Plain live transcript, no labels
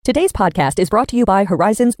Today's podcast is brought to you by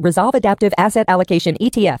Horizon's ReSolve Adaptive Asset Allocation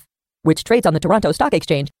ETF, which trades on the Toronto Stock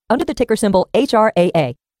Exchange under the ticker symbol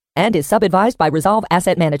HRAA and is sub-advised by ReSolve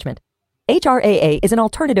Asset Management. HRAA is an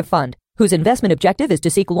alternative fund whose investment objective is to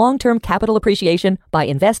seek long-term capital appreciation by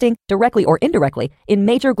investing, directly or indirectly, in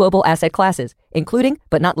major global asset classes, including,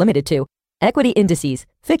 but not limited to, equity indices,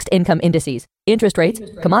 fixed income indices, interest rates,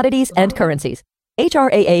 commodities, and currencies.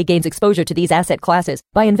 HRAA gains exposure to these asset classes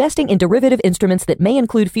by investing in derivative instruments that may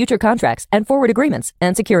include future contracts and forward agreements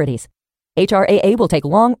and securities. HRAA will take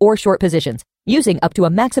long or short positions, using up to a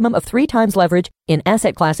maximum of 3 times leverage in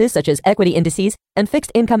asset classes such as equity indices and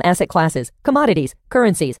fixed income asset classes, commodities,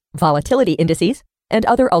 currencies, volatility indices, and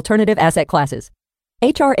other alternative asset classes.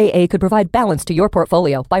 HRAA could provide balance to your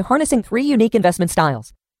portfolio by harnessing 3 unique investment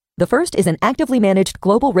styles. The first is an actively managed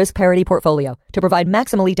global risk parity portfolio to provide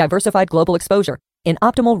maximally diversified global exposure in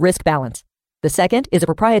optimal risk balance. The second is a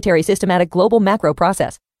proprietary systematic global macro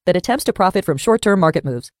process that attempts to profit from short-term market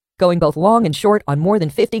moves, going both long and short on more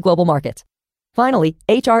than 50 global markets. Finally,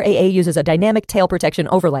 HRAA uses a dynamic tail protection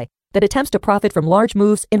overlay that attempts to profit from large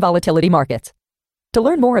moves in volatility markets. To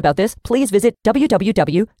learn more about this, please visit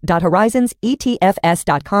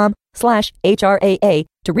www.horizonsetfs.com/HRAA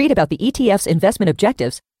to read about the ETF's investment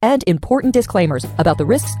objectives and important disclaimers about the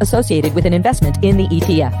risks associated with an investment in the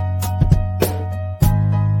ETF.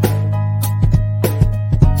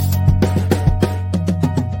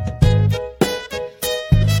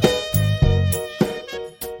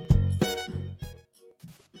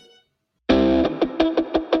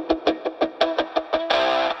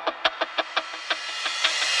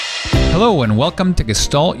 Hello and welcome to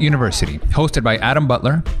Gestalt University, hosted by Adam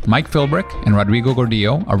Butler, Mike Philbrick, and Rodrigo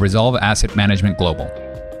Gordillo of ReSolve Asset Management Global.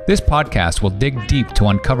 This podcast will dig deep to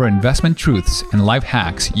uncover investment truths and life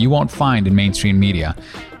hacks you won't find in mainstream media,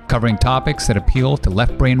 covering topics that appeal to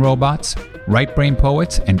left-brain robots, right-brain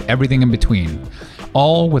poets, and everything in between,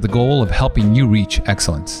 all with the goal of helping you reach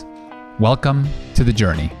excellence. Welcome to the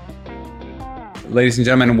journey. Ladies and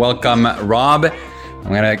gentlemen, welcome Rob.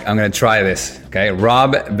 I'm gonna try this. Okay,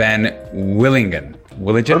 Rob Van Wielingen.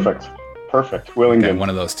 Perfect. Wielingen. Okay, one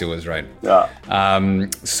of those two is right. Yeah.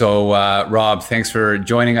 Rob, thanks for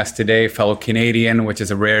joining us today, fellow Canadian, which is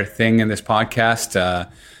a rare thing in this podcast. The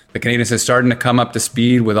Canadians are starting to come up to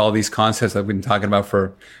speed with all these concepts that we've been talking about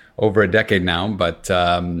for over a decade now. But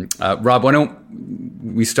Rob, why don't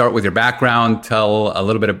we start with your background? Tell a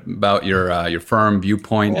little bit about your firm,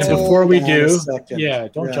 Viewpoint. And before we do, jump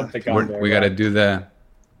the gun there. We got to do the.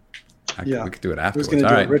 We could do it afterwards. Who's going to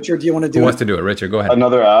do it? Richard, do you want to do it? Who wants to do it? Richard, go ahead.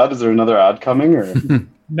 Another ad? Is there another ad coming? Or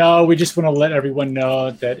No, we just want to let everyone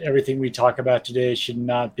know that everything we talk about today should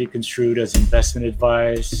not be construed as investment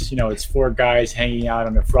advice. You know, it's 4 guys hanging out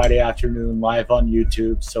on a Friday afternoon live on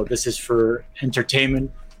YouTube. So this is for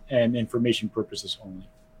entertainment and information purposes only.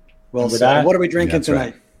 Well, so what are we drinking tonight?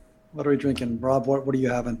 Right. What are we drinking? Rob, what are you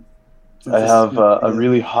having? I have a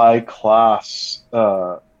really high class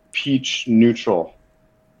peach neutral.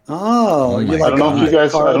 Oh, I don't know if you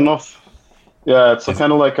guys. I don't know if. Yeah, it's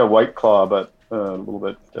kind of like a White Claw, but a little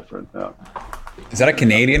bit different. Yeah. Is that a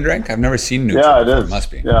Canadian drink? I've never seen neutral. Yeah, it is. It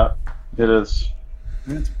must be. Yeah, it is.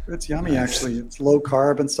 It's yummy, actually. It's low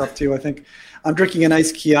carb and stuff too. I think I'm drinking a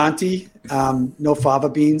nice Chianti. No fava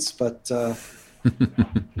beans, but.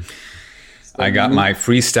 I got my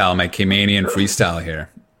freestyle, my Caymanian freestyle here.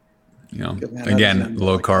 You know, again,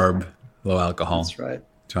 low carb, low alcohol. That's right.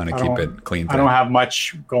 Trying to keep it clean. I don't have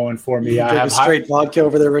much going for me. I have straight vodka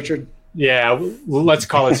over there, Richard. Yeah, let's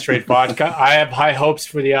call it straight vodka. I have high hopes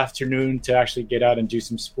for the afternoon to actually get out and do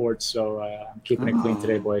some sports, so I'm keeping it clean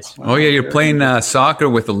today, boys. Oh yeah, you're playing soccer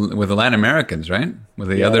with the Latin Americans, right? With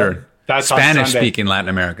the other Spanish-speaking Latin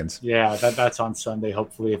Americans. Yeah, that's on Sunday.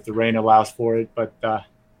 Hopefully, if the rain allows for it. But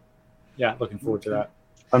looking forward to that.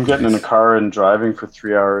 I'm getting in a car and driving for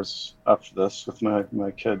 3 hours after this with my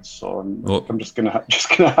kids, so I'm just gonna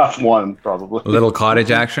have one probably. A little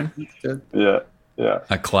cottage action. Good. Yeah.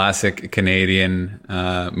 A classic Canadian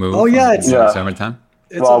move. Oh yeah, it's summertime.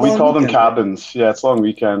 Well, we call them cabins. Yeah, it's long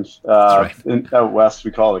weekend. That's right. Out west,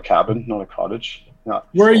 we call it a cabin, not a cottage. Yeah.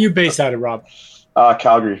 Where are you based out of, Rob?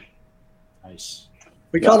 Calgary. Nice.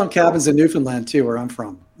 We call them cabins in Newfoundland too, where I'm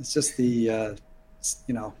from. It's just the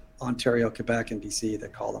Ontario, Quebec, and BC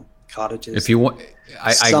that call them cottages. If you want,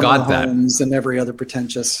 I got that. Homes and every other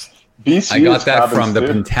pretentious. BC I got that from the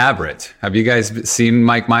too. Pentabret. Have you guys seen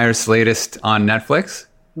Mike Myers' latest on Netflix?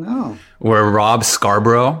 No. Where Rob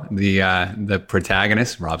Scarborough, the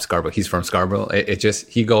protagonist, Rob Scarborough, he's from Scarborough.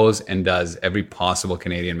 He goes and does every possible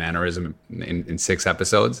Canadian mannerism in 6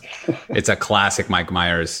 episodes. It's a classic Mike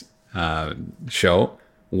Myers show,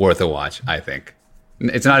 worth a watch, I think.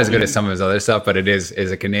 It's not as good as some of his other stuff, but it is.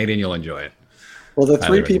 As a Canadian, you'll enjoy it. Well, the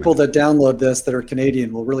three people that download this that are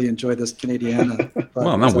Canadian will really enjoy this Canadiana.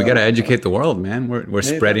 Well, no, we got to educate the world, man. We're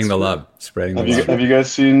spreading the love. Have you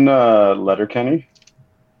guys seen Letterkenny?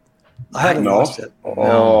 I haven't watched it.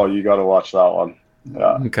 Oh, you got to watch that one.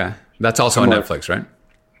 Yeah. Okay, that's also on Netflix, right?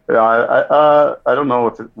 Yeah, I don't know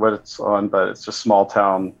what it's on, but it's just small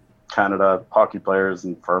town Canada, hockey players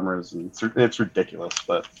and farmers, and it's ridiculous,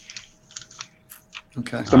 but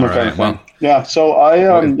okay. Similar kind of thing. Yeah. So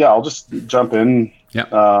I'll just jump in.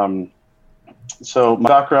 Yeah. So my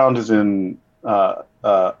background is in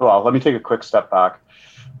let me take a quick step back.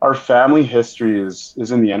 Our family history is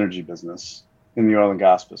in the energy business, in the oil and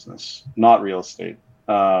gas business, not real estate.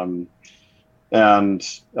 But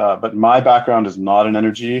my background is not in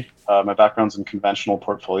energy. My background's in conventional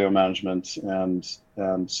portfolio management and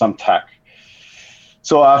some tech.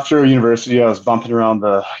 So after university, I was bumping around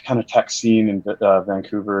the kind of tech scene in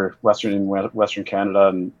Vancouver, Western Canada,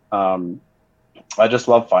 and I just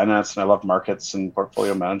love finance and I love markets and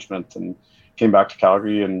portfolio management, and came back to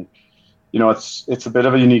Calgary. And it's a bit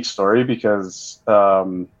of a unique story because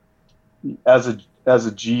as a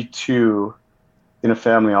G2 in a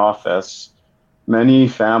family office, many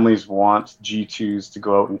families want G2s to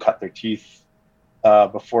go out and cut their teeth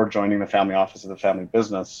before joining the family office of the family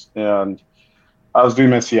business. And I was doing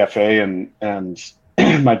my CFA, and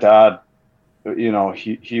my dad,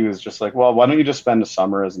 he was just like, well, why don't you just spend a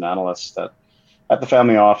summer as an analyst at the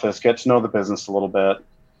family office, get to know the business a little bit.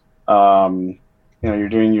 You're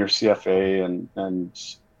doing your CFA, and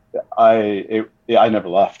I never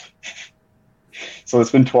left. So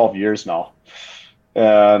it's been 12 years now.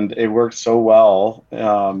 And it worked so well,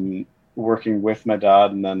 working with my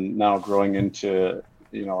dad, and then now growing into,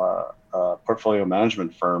 a portfolio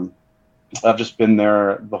management firm. I've just been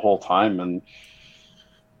there the whole time, and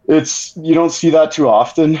you don't see that too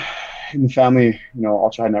often in the family,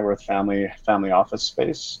 ultra high net worth family office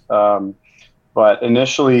space. But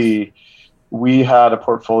initially, we had a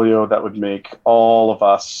portfolio that would make all of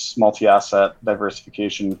us multi-asset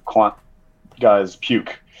diversification quant guys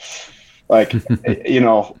puke. Like,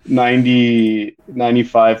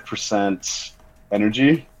 95%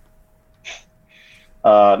 energy,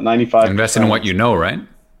 95%. Invest in what you know, right?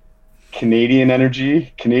 Canadian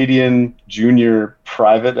energy, Canadian junior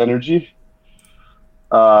private energy.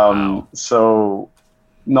 Wow. So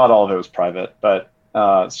not all of it was private, but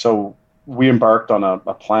so we embarked on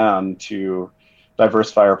a plan to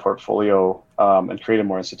diversify our portfolio and create a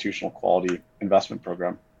more institutional quality investment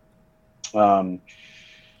program. And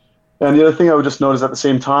the other thing I would just note is at the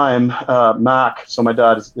same time, Mac, so my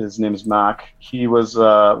dad, his name is Mac, he was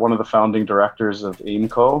one of the founding directors of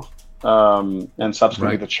AIMCO, and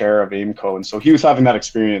subsequently the chair of AIMCO. And so he was having that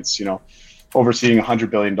experience, overseeing $100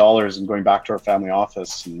 billion and going back to our family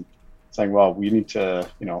office and saying, well, we need to,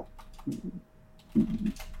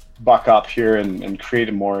 buck up here and create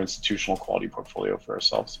a more institutional quality portfolio for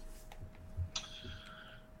ourselves.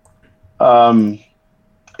 And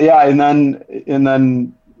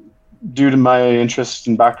then due to my interest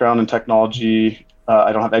and background in technology,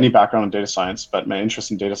 I don't have any background in data science, but my interest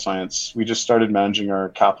in data science, we just started managing our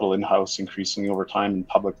capital in-house increasingly over time in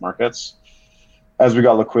public markets as we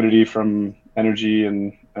got liquidity from energy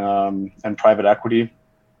and private equity.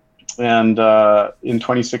 And in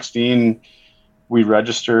 2016, we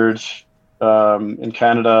registered in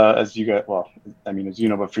Canada, as you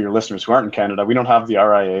know, but for your listeners who aren't in Canada, we don't have the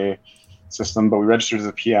RIA system, but we registered as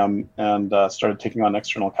a PM and started taking on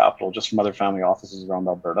external capital just from other family offices around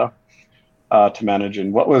Alberta to manage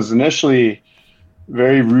in what was initially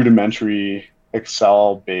very rudimentary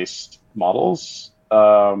Excel-based models,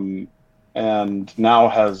 and now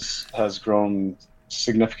has grown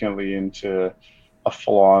significantly into a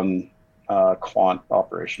full-on quant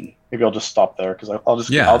operation. Maybe I'll just stop there because I'll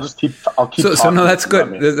keep. So no, that's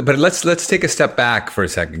good. But let's take a step back for a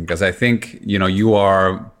second, because I think you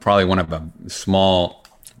are probably one of a small,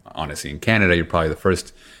 honestly, in Canada, you're probably the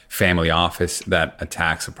first family office that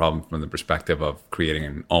attacks a problem from the perspective of creating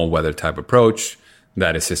an all-weather type approach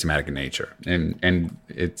that is systematic in nature. And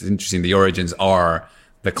it's interesting. The origins are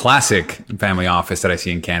the classic family office that I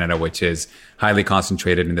see in Canada, which is highly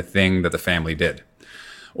concentrated in the thing that the family did.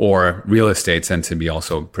 Or real estate tends to be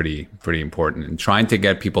also pretty important. And trying to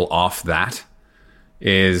get people off that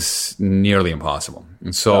is nearly impossible.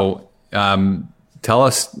 And so tell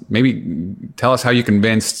us how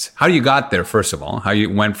you got there, first of all, how you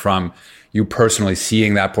went from you personally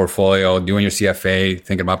seeing that portfolio, doing your CFA,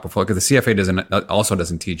 thinking about portfolio, because the CFA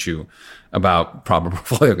doesn't teach you about proper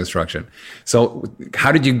portfolio construction. So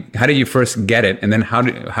how did you first get it? And then how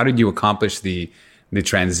did you accomplish the the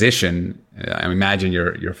transition. I imagine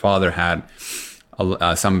your father had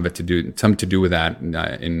some to do with that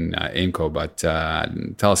in Inco, but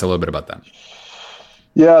tell us a little bit about that.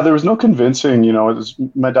 Yeah, there was no convincing. You know, it was,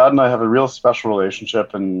 my dad and I have a real special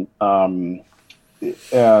relationship, and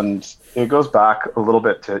it goes back a little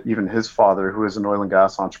bit to even his father, who is an oil and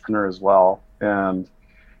gas entrepreneur as well. And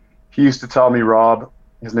he used to tell me, Rob,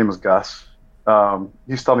 his name was Gus. He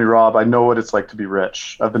used to tell me, Rob, I know what it's like to be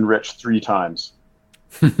rich. I've been rich 3 times.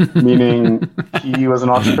 Meaning he was an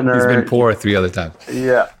entrepreneur. He's been poor 3 other times.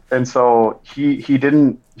 Yeah. And so he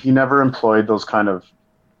never employed those kind of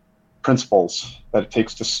principles that it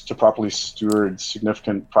takes to properly steward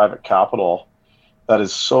significant private capital that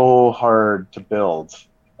is so hard to build.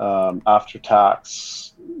 After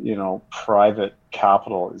tax, you know, private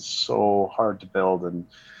capital is so hard to build.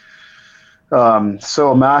 And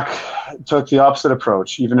so Mac took the opposite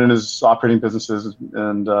approach, even in his operating businesses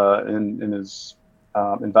and in his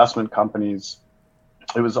investment companies.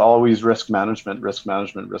 It was always risk management.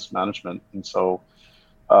 And so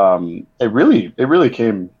it really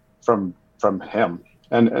came from him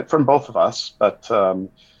and from both of us. But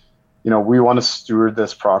you know, we want to steward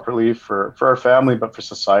this properly for our family, but for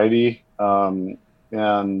society. That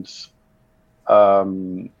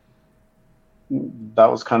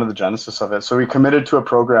was kind of the genesis of it. So we committed to a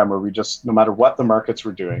program where we just, no matter what the markets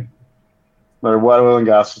were doing, no matter what oil and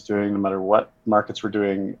gas was doing, no matter what markets were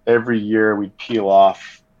doing, every year we'd peel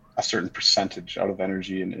off a certain percentage out of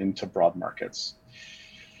energy and into broad markets.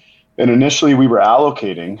 And initially we were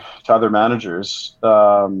allocating to other managers,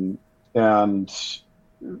 and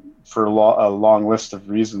for a long list of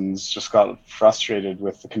reasons, just got frustrated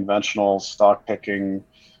with the conventional stock picking,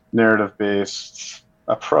 narrative-based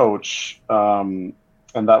approach, and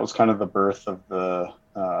that was kind of the birth of the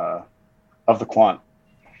quant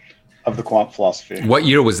philosophy. What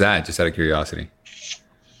year was that? Just out of curiosity.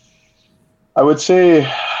 I would say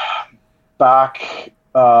back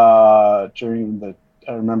during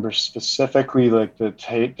I remember specifically like the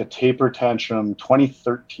taper tantrum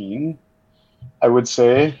 2013. I would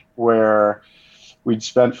say, where we'd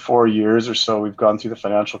spent 4 years or so, we've gone through the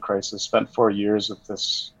financial crisis, spent 4 years with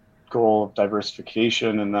this goal of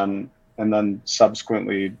diversification, and then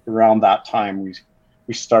subsequently around that time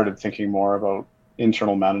we started thinking more about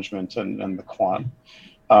internal management and the quant.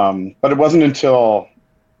 But it wasn't until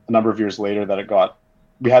a number of years later that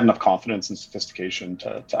we had enough confidence and sophistication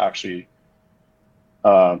to actually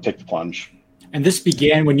take the plunge. And this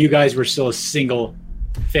began when you guys were still a single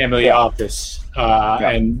family office,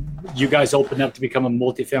 and you guys opened up to become a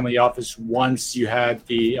multifamily office once you had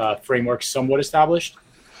the framework somewhat established?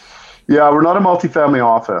 Yeah, we're not a multifamily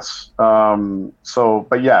office.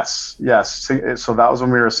 But yes. So that was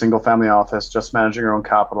when we were a single family office, just managing our own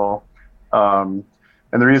capital. And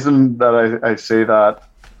the reason that I say that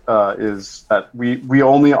is that we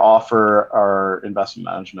only offer our investment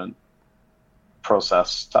management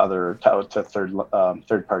process to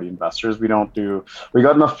third party investors. We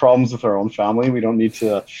got enough problems with our own family. We don't need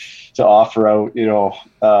to offer out, you know,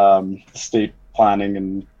 estate planning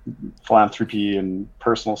and philanthropy and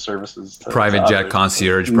personal services to private jet others.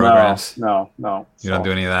 Concierge programs. No. You don't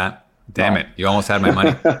do any of that? Damn it. You almost had my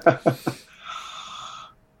money.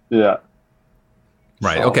 Yeah.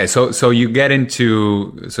 Right. Okay. So you get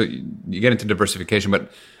into diversification,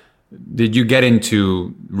 but did you get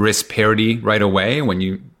into risk parity right away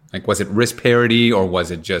was it risk parity, or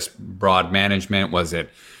was it just broad management? Was it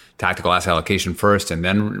tactical asset allocation first and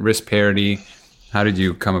then risk parity? How did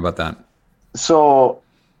you come about that? So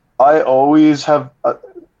I always have,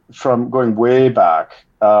 from going way back,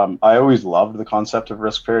 I always loved the concept of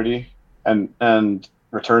risk parity and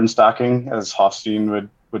return stacking, as Hofstein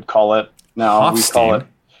would call it. Now we call it,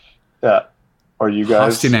 or you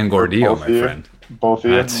guys. Hofstein and Gordillo, my friend. Both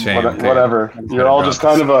of you, whatever. You're all just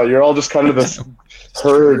kind of this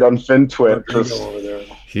herd on FinTwit.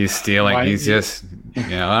 He's stealing. He's just,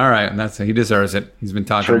 all right. He deserves it. He's been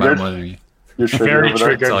talking about it more than you. You're very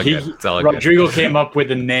triggered. It's all Rodrigo came up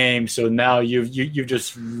with a name, so now you've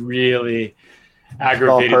just really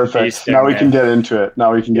aggravated. Oh, perfect. Now we can get into it.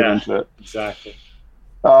 Exactly.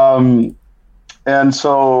 And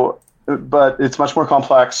so, but it's much more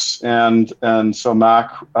complex, and so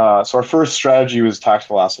Mac. So our first strategy was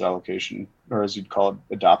tactical asset allocation, or as you'd call it,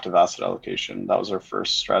 adaptive asset allocation. That was our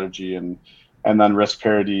first strategy, and then risk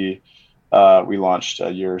parity. We launched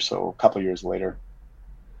a couple of years later.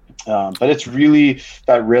 But it's really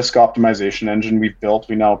that risk optimization engine we've built.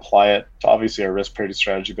 We now apply it to obviously our risk parity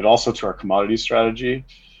strategy, but also to our commodity strategy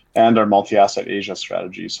and our multi-asset Asia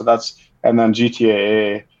strategy. So and then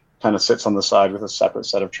GTAA kind of sits on the side with a separate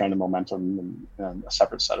set of trend and momentum and a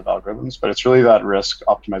separate set of algorithms. But it's really that risk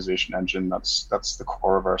optimization engine that's the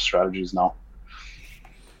core of our strategies now.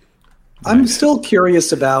 I'm still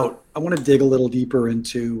curious about, I want to dig a little deeper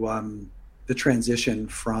into the transition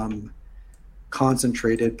from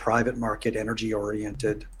concentrated private market energy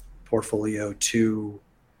oriented portfolio to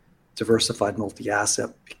diversified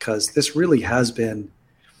multi-asset, because this really has been,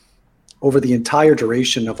 over the entire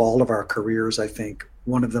duration of all of our careers, I think,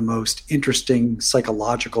 one of the most interesting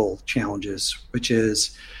psychological challenges, which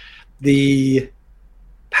is the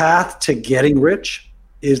path to getting rich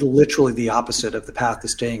is literally the opposite of the path to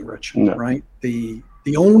staying rich, right? The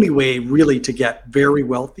only way really to get very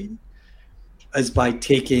wealthy is by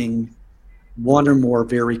taking one or more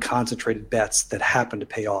very concentrated bets that happen to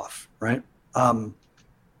pay off, right?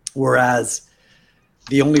 Whereas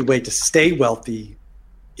the only way to stay wealthy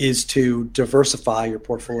is to diversify your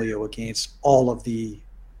portfolio against all of the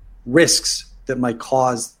risks that might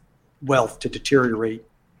cause wealth to deteriorate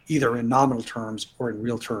either in nominal terms or in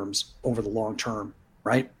real terms over the long term,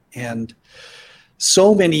 right? And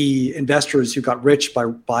so many investors who got rich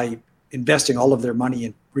by investing all of their money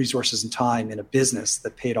and resources and time in a business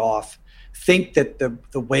that paid off think that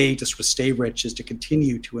the way to sort of stay rich is to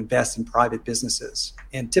continue to invest in private businesses,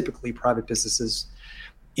 and typically private businesses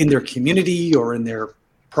in their community or in their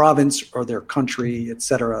province or their country, et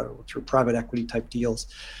cetera, through private equity type deals.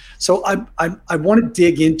 So I want to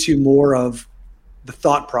dig into more of the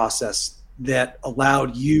thought process that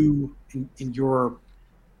allowed you in your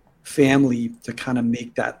family to kind of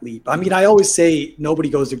make that leap. I mean, I always say nobody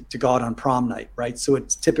goes to God on prom night, right? So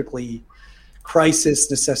it's typically crisis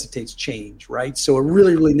necessitates change, right? So a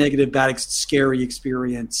really, really negative, bad, scary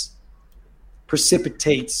experience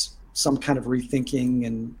precipitates some kind of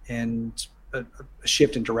rethinking and a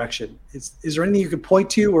shift in direction. Is there anything you could point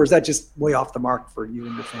to, or is that just way off the mark for you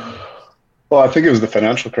and your family? Well, I think it was the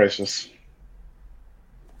financial crisis.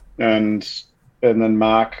 And then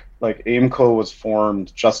Mac, like Aimco was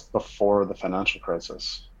formed just before the financial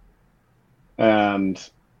crisis and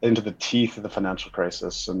into the teeth of the financial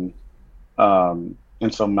crisis. And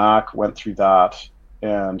so Mac went through that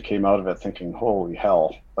and came out of it thinking, holy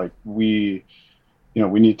hell, like we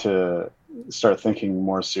need to start thinking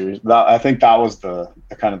more serious. I think that was the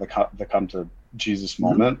kind of the come to Jesus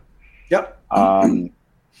moment. Yep.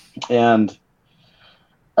 And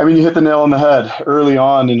I mean, you hit the nail on the head early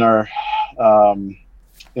on in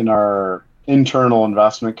our internal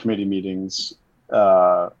investment committee meetings.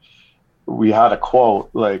 We had a quote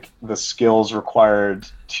like, the skills required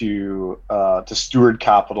to steward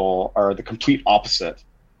capital are the complete opposite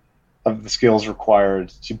of the skills required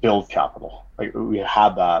to build capital. Like, we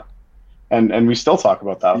had that, and we still talk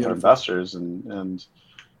about that with our investors, and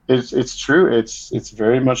it's true. It's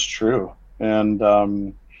very much true, and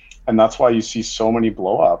that's why you see so many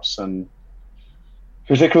blowups, and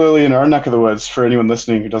particularly in our neck of the woods. For anyone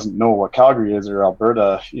listening who doesn't know what Calgary is or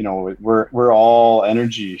Alberta, we're all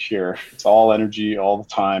energy here. It's all energy all the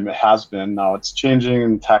time. It has been. Now it's changing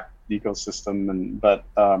in tech ecosystem,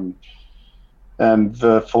 and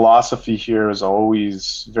the philosophy here is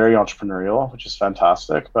always very entrepreneurial, which is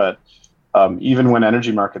fantastic. But even when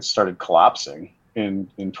energy markets started collapsing in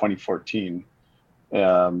 2014,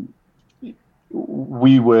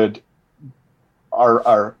 we would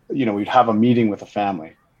we'd have a meeting with a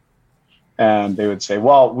family, and they would say,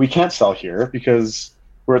 well, we can't sell here because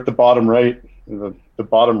we're at the bottom right, the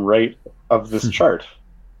bottom right of this chart,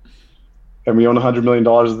 and we own $100 million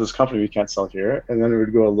of this company. We can't sell here. And then it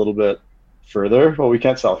would go a little bit further. Well, we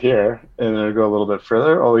can't sell here. And then it would go a little bit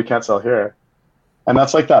further. Oh, we can't sell here. And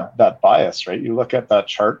that's like that bias, right? You look at that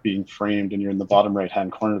chart being framed and you're in the bottom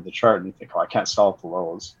right-hand corner of the chart and you think, oh, I can't sell at the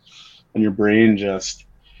lows. And your brain just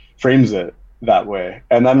frames it that way.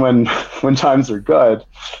 And then when times are good,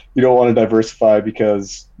 you don't want to diversify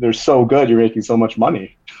because they're so good, you're making so much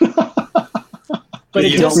money. But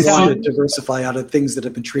you don't want to diversify out of things that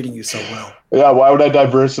have been treating you so well. Yeah, why would I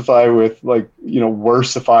diversify with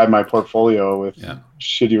worsify my portfolio with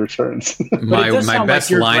shitty returns? my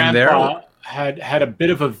best line there had a bit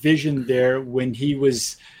of a vision there when he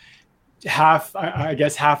was half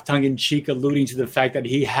tongue in cheek alluding to the fact that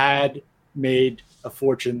he had made a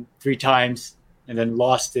fortune 3 times and then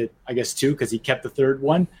lost it, 2, because he kept the third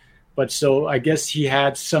one. But so I guess he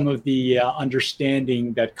had some of the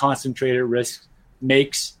understanding that concentrated risk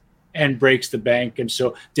makes and breaks the bank. And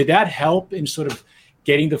so did that help in sort of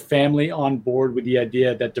getting the family on board with the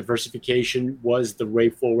idea that diversification was the way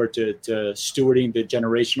forward to stewarding the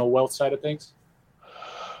generational wealth side of things?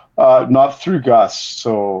 Not through Gus.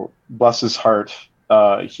 So bless his heart,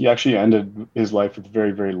 he actually ended his life with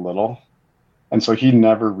very, very little. And so he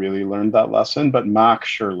never really learned that lesson, but Mac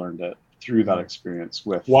sure learned it through that experience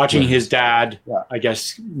with watching his dad, I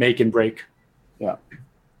guess, make and break. Yeah.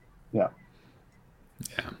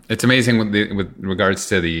 It's amazing with regards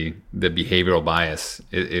to the behavioral bias.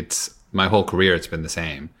 It's my whole career. It's been the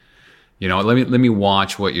same. Let me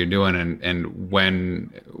watch what you're doing, and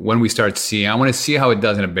when we start seeing, I want to see how it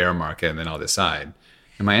does in a bear market, and then I'll decide.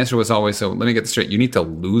 And my answer was always, so let me get this straight. You need to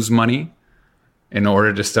lose money in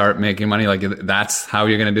order to start making money. Like, that's how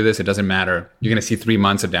you're going to do this. It doesn't matter. You're going to see 3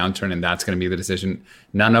 months of downturn, and that's going to be the decision.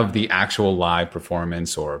 None of the actual live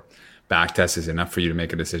performance or back test is enough for you to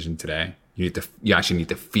make a decision today. You actually need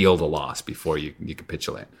to feel the loss before you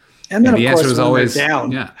capitulate. And then, the of course, answer was always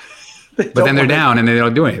down. Yeah. But then they're down and they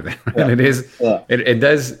don't do anything. And it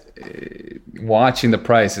does. Watching the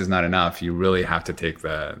price is not enough. You really have to take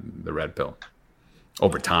the red pill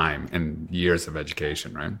over time and years of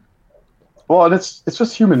education, right? Well, and it's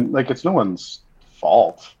just human. Like, it's no one's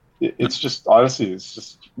fault. It's just, honestly, it's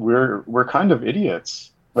just we're kind of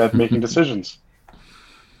idiots at making decisions.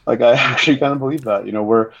 Like, I actually kind of believe that.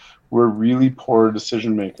 We're really poor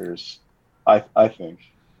decision makers. I think.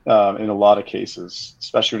 In a lot of cases,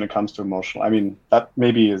 especially when it comes to emotional. I mean, that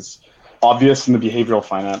maybe is obvious in the behavioral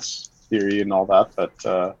finance theory and all that,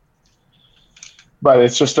 but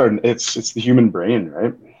it's just it's the human brain,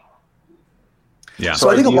 right? Yeah. So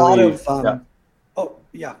I think a lot of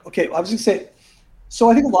okay. I was going to say, so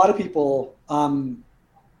I think a lot of people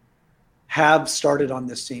have started on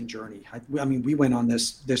this same journey. I mean, we went on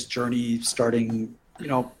this journey starting.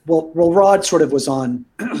 Rod sort of was on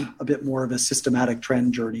a bit more of a systematic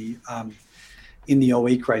trend journey in the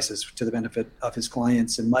 2008 crisis to the benefit of his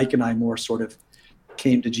clients. And Mike and I more sort of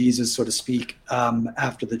came to Jesus, so to speak,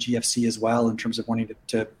 after the GFC as well, in terms of wanting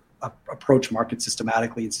to approach markets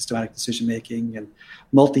systematically and systematic decision-making and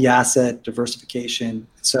multi-asset diversification,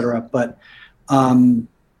 et cetera. But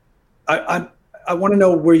I want to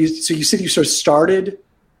know so you said you sort of started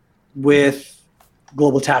with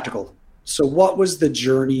Global Tactical. So what was the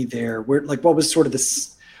journey there? What were some of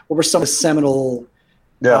the seminal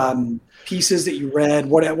pieces that you read?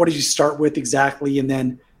 What did you start with exactly? And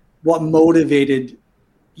then what motivated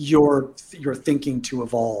your thinking to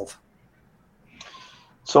evolve?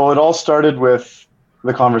 So it all started with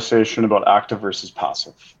the conversation about active versus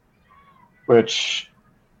passive, which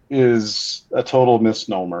is a total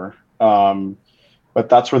misnomer. But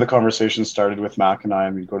that's where the conversation started with Mac and I,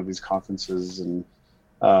 and we'd go to these conferences and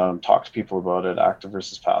talk to people about it, active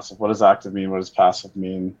versus passive. What does active mean? What does passive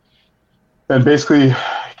mean? And basically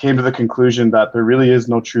came to the conclusion that there really is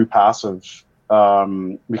no true passive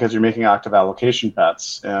because you're making active allocation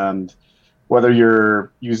bets. And whether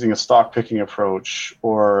you're using a stock picking approach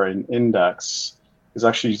or an index is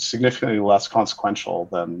actually significantly less consequential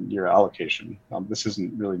than your allocation. This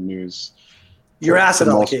isn't really news. Your asset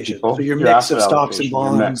allocation. So your mix of stocks and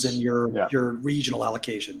bonds and your regional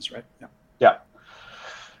allocations, right? Yeah.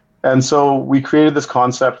 And so we created this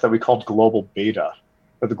concept that we called global beta,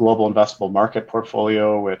 or the global investable market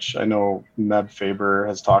portfolio, which I know Neb Faber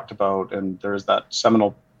has talked about. And there's that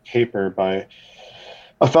seminal paper by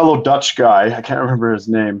a fellow Dutch guy. I can't remember his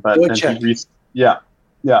name, but yeah.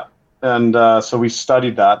 And so we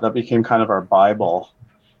studied that. That became kind of our Bible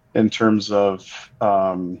in terms of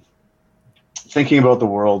thinking about the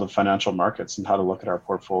world of financial markets and how to look at our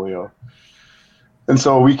portfolio. And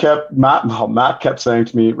so Matt kept saying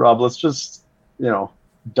to me, Rob, let's just,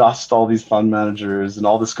 dust all these fund managers and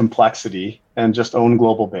all this complexity and just own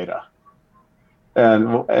global beta.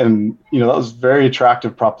 And that was a very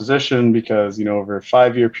attractive proposition because, over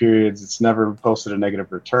 5-year periods, it's never posted a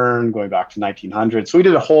negative return going back to 1900. So we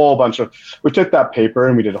did we took that paper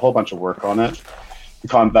and we did a whole bunch of work on it,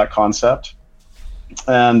 that concept.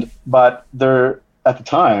 But there, at the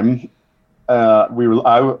time, I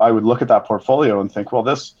would look at that portfolio and think, well,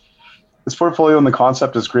 this portfolio and the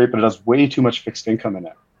concept is great, but it has way too much fixed income in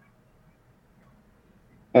it.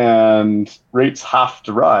 And rates have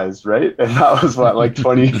to rise, right? And that was what, like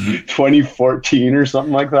 2014 or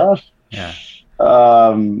something like that? Yeah.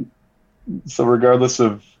 So regardless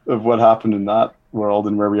of what happened in that world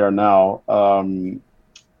and where we are now,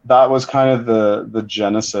 that was kind of the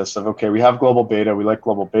genesis of, okay, we have global beta, we like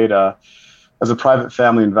global beta. As a private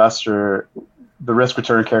family investor, the risk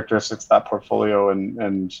return characteristics of that portfolio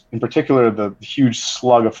and in particular the huge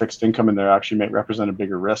slug of fixed income in there actually may represent a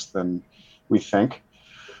bigger risk than we think.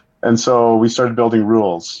 And so we started building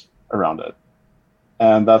rules around it.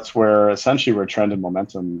 And that's where trend and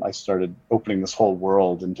momentum, I started opening this whole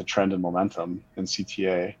world into trend and momentum in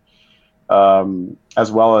CTA,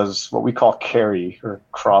 as well as what we call carry or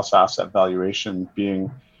cross asset valuation,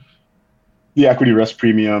 being the equity risk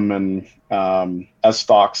premium, and as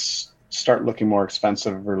stocks start looking more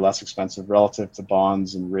expensive or less expensive relative to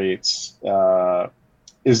bonds and rates,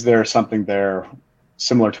 is there something there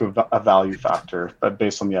similar to a value factor, but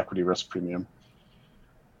based on the equity risk premium?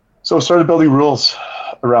 So started building rules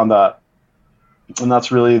around that, and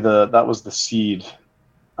that's really that was the seed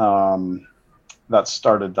that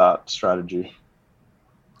started that strategy.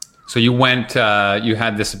 So you went, you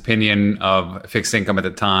had this opinion of fixed income at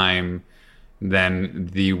the time. Then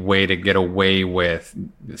the way to get away with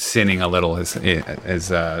sinning a little, as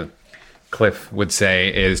Cliff would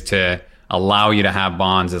say, is to allow you to have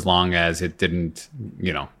bonds as long as it didn't,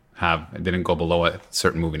 it didn't go below a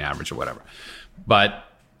certain moving average or whatever. But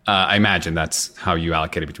I imagine that's how you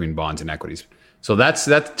allocate it between bonds and equities. So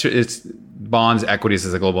it's bonds, equities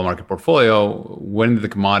as a global market portfolio. When did the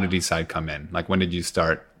commodity side come in? Like, when did you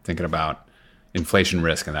start thinking about inflation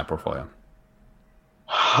risk in that portfolio?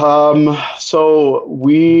 So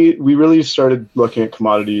we really started looking at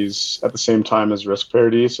commodities at the same time as risk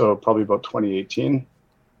parity. So probably about 2018,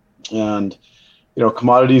 and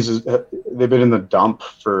commodities they've been in the dump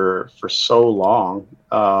for so long,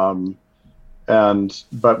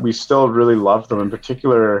 but we still really love them. In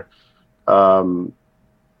particular, the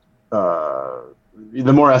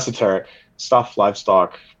more esoteric stuff,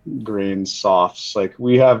 livestock, grains, softs. Like,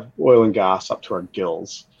 we have oil and gas up to our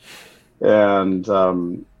gills. And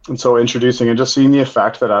so introducing and just seeing the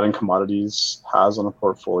effect that adding commodities has on a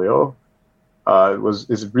portfolio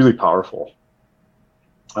is really powerful.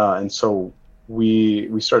 And so we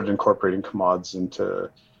started incorporating commods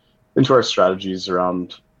into our strategies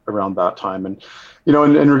around that time. And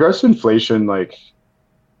in regards to inflation, like,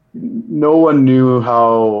 no one knew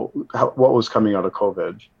how what was coming out of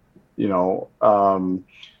COVID,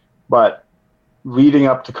 but leading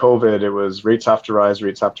up to COVID, it was rates have to rise, and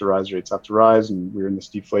we were in this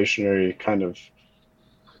deflationary kind of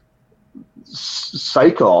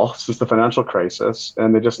cycle since the financial crisis,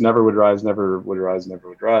 and they just never would rise,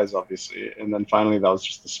 obviously. And then finally, that was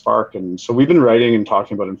just the spark. And so we've been writing and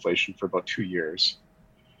talking about inflation for about 2 years,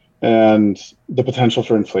 and the potential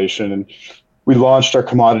for inflation. And we launched our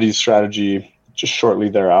commodities strategy just shortly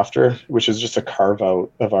thereafter, which is just a carve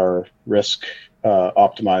out of our risk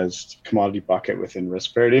optimized commodity bucket within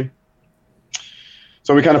risk parity.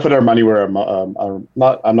 So we kind of put our money where I'm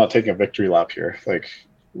not taking a victory lap here. Like,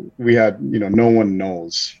 we had, no one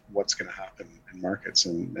knows what's going to happen in markets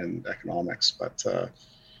and economics, but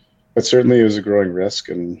certainly it was a growing risk,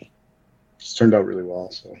 and it's turned out really well.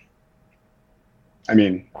 So,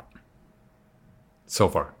 so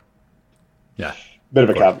far, yeah, bit of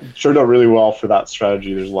a cap. Turned out really well for that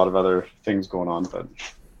strategy. There's a lot of other things going on, but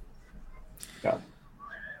yeah.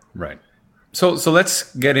 Right. So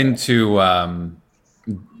let's get into,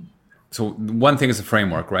 so one thing is the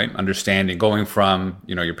framework, right? Understanding, going from,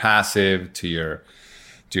 your passive to your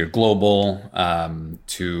global,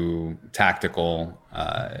 to tactical,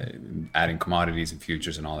 adding commodities and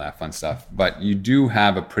futures and all that fun stuff. But you do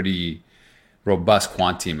have a pretty robust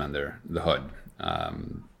quant team under the hood.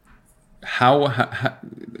 How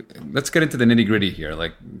let's get into the nitty gritty here.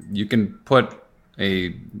 Like, you can put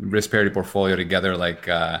a risk parity portfolio together like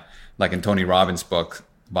in Tony Robbins' book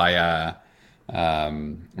by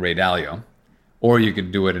Ray Dalio, or you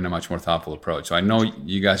could do it in a much more thoughtful approach. So I know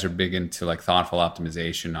you guys are big into like thoughtful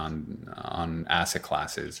optimization on asset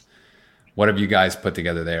classes. What have you guys put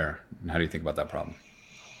together there, and how do you think about that problem?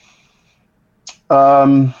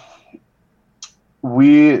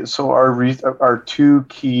 Our two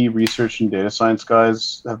key research and data science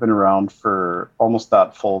guys have been around for almost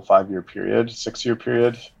that full 6-year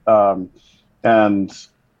period. And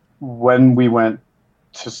when we went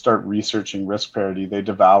to start researching risk parity, they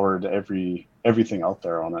devoured everything out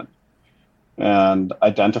there on it, and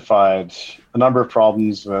identified a number of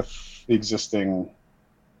problems with the existing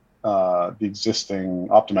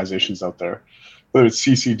optimizations out there, whether it's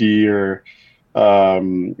CCD or a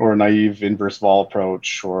naive inverse vol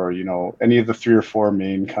approach, or any of the 3 or 4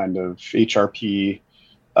 main kind of HRP,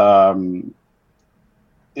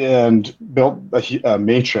 and built a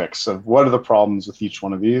matrix of what are the problems with each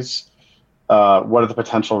one of these, what are the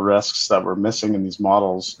potential risks that we're missing in these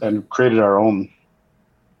models, and created our own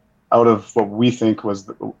out of what we think were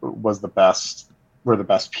the best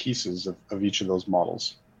pieces of each of those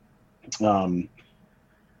models.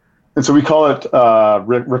 And so we call it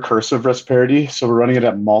recursive risk parity. So we're running it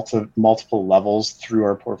at multiple levels through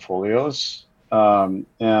our portfolios.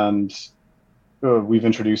 And we've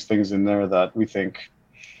introduced things in there that we think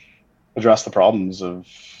address the problems of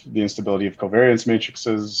the instability of covariance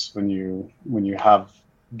matrices when you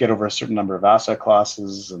get over a certain number of asset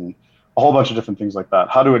classes, and a whole bunch of different things like that.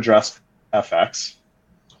 How to address FX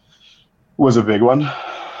was a big one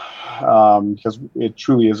because it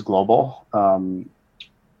truly is global.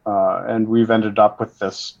 And we've ended up with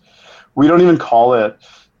this. We don't even call it,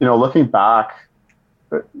 looking back,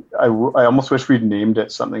 I almost wish we'd named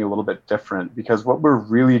it something a little bit different, because what we're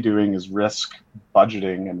really doing is risk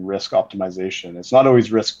budgeting and risk optimization. It's not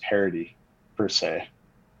always risk parity per se.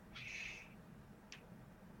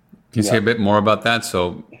 Can you say a bit more about that?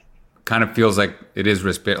 So kind of feels like it is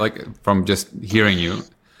risk, like from just hearing you.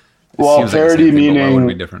 Well, parity like meaning, why would it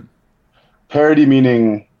be different? Parity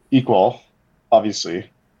meaning equal, obviously.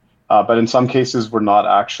 But in some cases, we're not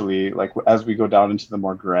actually, like as we go down into the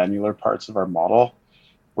more granular parts of our model,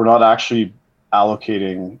 we're not actually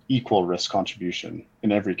allocating equal risk contribution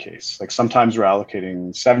in every case. Like sometimes we're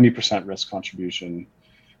allocating 70% risk contribution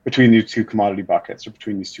between these two commodity buckets or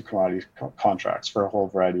between these two commodity contracts for a whole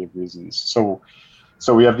variety of reasons. So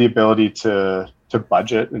we have the ability to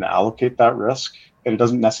budget and allocate that risk, and it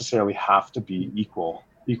doesn't necessarily have to be equal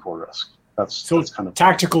risk. That's kind of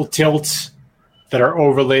tactical tilts that are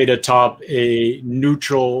overlaid atop a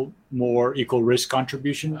neutral, more equal risk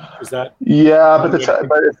contribution. Is that? Yeah, but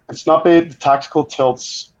it's not based. The tactical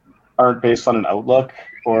tilts aren't based on an outlook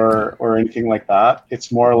or anything like that.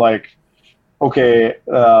 It's more like, okay,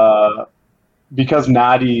 because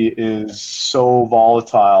Natty is so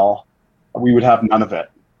volatile, we would have none of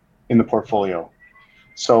it in the portfolio.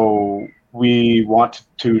 So we want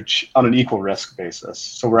to on an equal risk basis.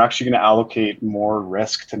 So we're actually going to allocate more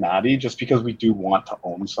risk to Natty just because we do want to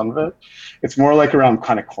own some of it. It's more like around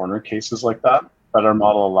kind of corner cases like that, but our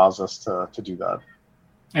model allows us to do that.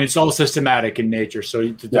 And it's all systematic in nature.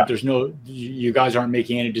 So there's you guys aren't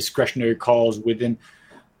making any discretionary calls within.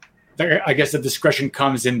 I guess the discretion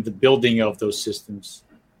comes in the building of those systems.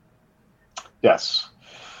 Yes.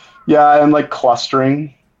 Yeah, and like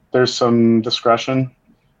clustering, there's some discretion.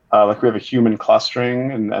 Like we have a human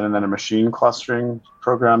clustering and then a machine clustering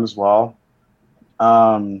program as well.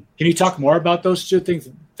 Can you talk more about those two things?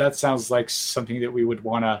 That sounds like something that we would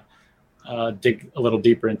want to dig a little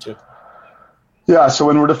deeper into. Yeah, so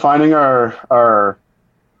when we're defining our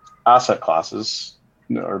asset classes,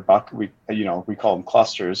 or we call them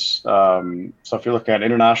clusters. So if you're looking at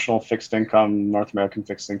international fixed income, North American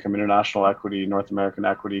fixed income, international equity, North American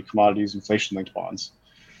equity, commodities, inflation-linked bonds.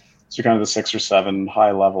 So kind of the 6 or 7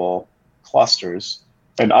 high-level clusters,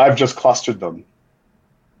 and I've just clustered them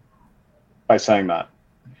by saying that.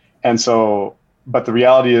 And so, but the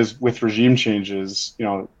reality is, with regime changes,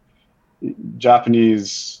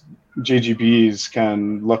 Japanese JGBs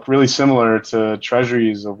can look really similar to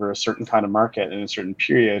treasuries over a certain kind of market in a certain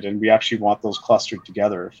period, and we actually want those clustered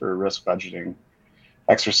together for a risk budgeting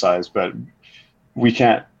exercise, but we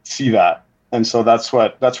can't see that. And so that's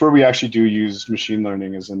where we actually do use machine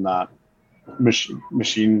learning, is in that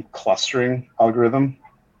machine clustering algorithm.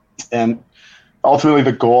 And ultimately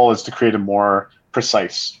the goal is to create a more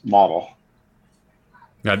precise model.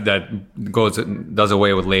 That does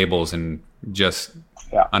away with labels and just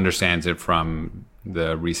understands it from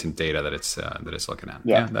the recent data that it's looking at.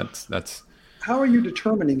 Yeah, that's. How are you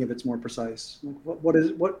determining if it's more precise?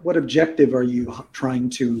 What objective are you trying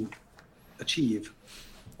to achieve?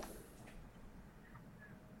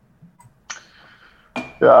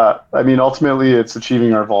 Yeah, I mean, ultimately, it's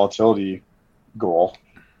achieving our volatility goal.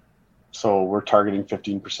 So we're targeting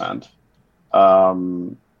 15%.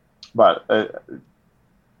 But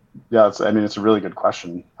it's a really good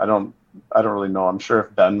question. I don't really know. I'm sure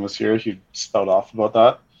if Ben was here, he'd spout off about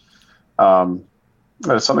that.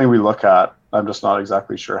 It's something we look at. I'm just not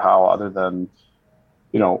exactly sure how, other than,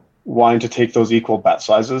 wanting to take those equal bet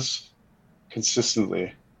sizes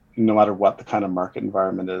consistently, no matter what the kind of market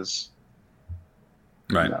environment is.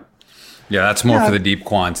 Right. Yeah, that's more for the deep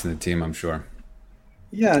quants in the team, I'm sure.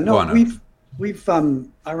 Yeah, no, we've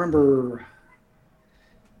I remember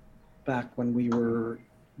back when we were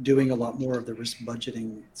doing a lot more of the risk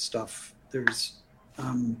budgeting stuff, there's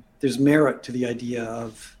merit to the idea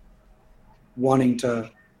of wanting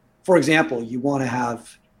to, for example, you want to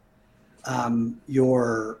have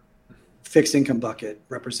your fixed income bucket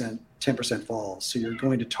represent 10% fall. So you're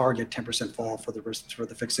going to target 10% fall for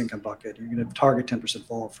the fixed income bucket. You're going to target 10%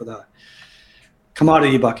 fall for the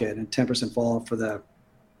commodity bucket and 10% fall for the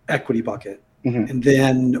equity bucket. Mm-hmm. And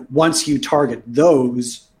then once you target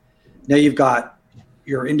those, now you've got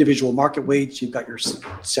your individual market weights, you've got your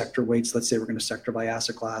sector weights. Let's say we're going to sector by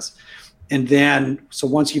asset class. And then, so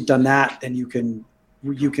once you've done that, then you can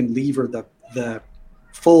lever the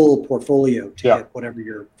full portfolio to hit whatever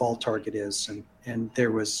your vol target is. And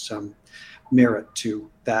there was some merit to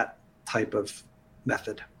that type of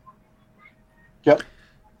method. Yep.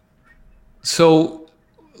 So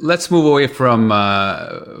let's move away from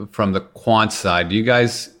the quant side. Do you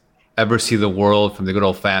guys ever see the world from the good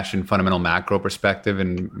old-fashioned fundamental macro perspective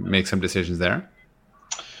and make some decisions there?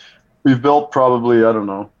 We've built probably, I don't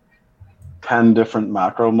know, 10 different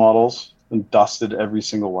macro models and dusted every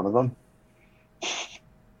single one of them.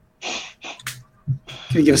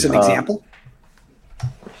 Can you give us an example?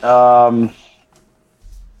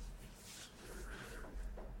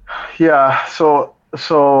 Yeah, so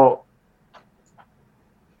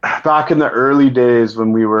back in the early days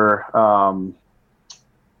when we were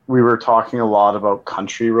talking a lot about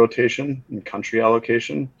country rotation and country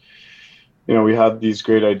allocation. We had these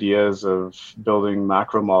great ideas of building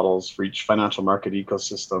macro models for each financial market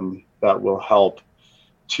ecosystem that will help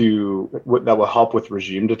with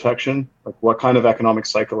regime detection. Like, what kind of economic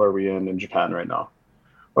cycle are we in Japan right now?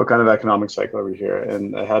 What kind of economic cycle are we here?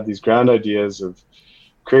 And I had these grand ideas of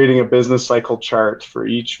creating a business cycle chart for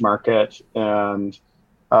each market and,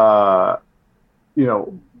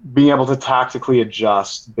 being able to tactically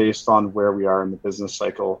adjust based on where we are in the business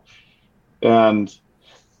cycle. And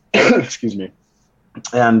excuse me.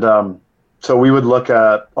 And so we would look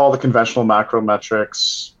at all the conventional macro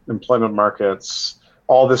metrics, employment markets,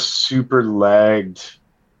 all this super lagged,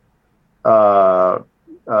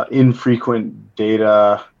 infrequent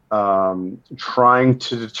data, trying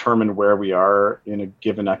to determine where we are in a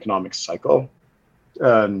given economic cycle.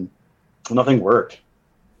 And nothing worked.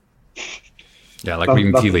 Yeah, like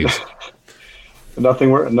reading tea leaves.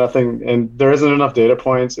 Nothing, and there isn't enough data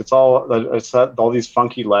points. It's all these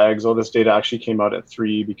funky lags. All this data actually came out at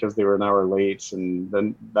 3 because they were an hour late, and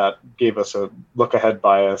then that gave us a look ahead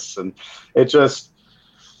bias, and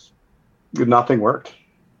nothing worked.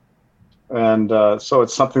 And so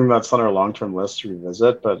it's something that's on our long-term list to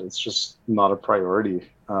revisit, but it's just not a priority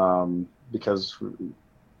because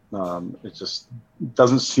it just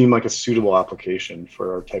doesn't seem like a suitable application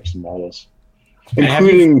for our types of models,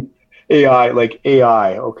 including AI.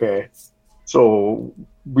 Okay, so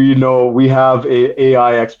we know we have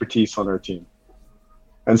AI expertise on our team,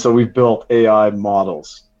 and so we've built AI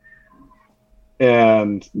models,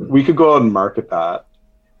 and we could go out and market that,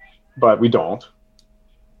 but we don't,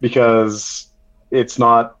 because it's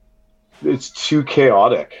too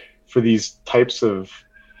chaotic for these types of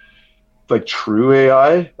true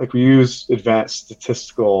AI. Like, we use advanced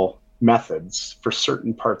statistical methods for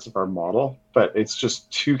certain parts of our model, but it's just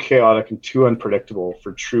too chaotic and too unpredictable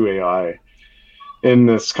for true AI in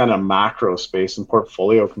this kind of macro space and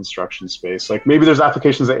portfolio construction space. Like, maybe there's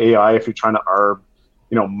applications of AI if you're trying to arb,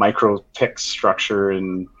 micro tick structure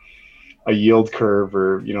in a yield curve,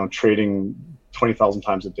 or, trading 20,000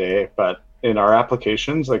 times a day. But in our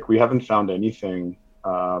applications, we haven't found anything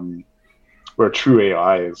where true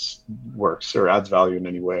AI works or adds value in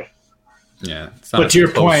any way. Yeah, it's not a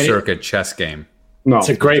closed circuit chess game. No, it's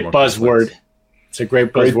a great buzzword. It's a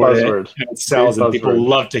great buzzword. It sells, and people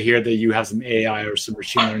love to hear that you have some AI or some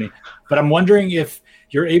machine learning. But I'm wondering if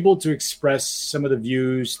you're able to express some of the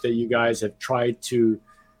views that you guys have tried to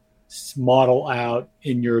model out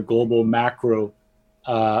in your global macro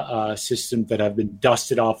system that have been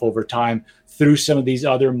dusted off over time through some of these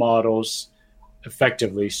other models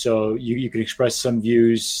effectively. So you can express some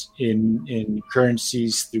views in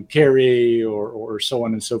currencies through carry or so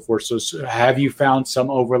on and so forth. So have you found some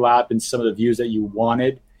overlap in some of the views that you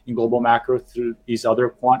wanted in global macro through these other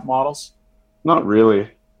quant models? Not really.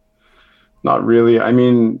 I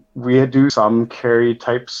mean, we do some carry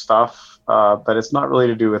type stuff, but it's not really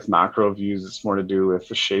to do with macro views. It's more to do with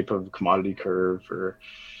the shape of the commodity curve, or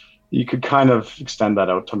you could kind of extend that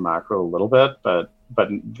out to macro a little bit, but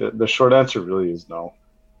the short answer really is no.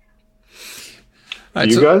 Right,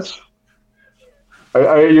 you guys?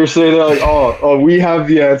 You're saying that we have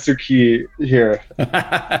the answer key here.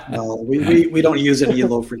 No, we don't use any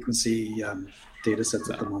low frequency data sets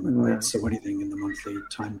at the moment, right? So anything in the monthly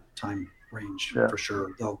time range for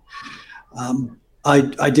sure, though.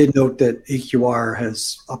 I did note that AQR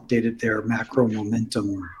has updated their macro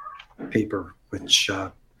momentum paper, which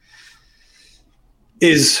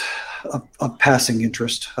is of passing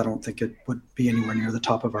interest. I don't think it would be anywhere near the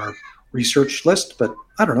top of our research list, but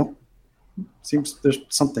I don't know. Seems there's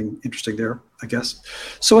something interesting there, I guess.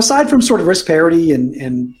 So aside from sort of risk parity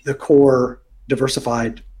and the core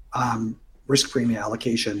diversified risk premium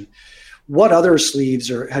allocation, what other sleeves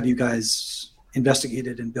have you guys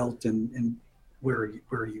investigated and built, and where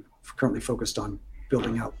are you currently focused on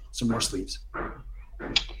building out some more sleeves?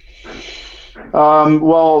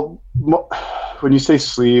 Well, when you say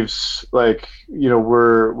sleeves,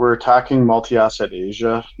 we're attacking multi-asset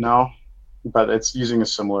Asia now, but it's using a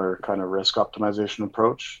similar kind of risk optimization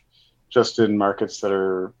approach, just in markets that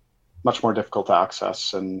are much more difficult to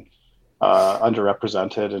access and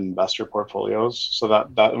underrepresented in investor portfolios. So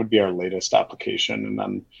that would be our latest application. And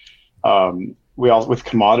then we also, with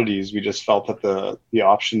commodities, we just felt that the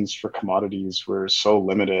options for commodities were so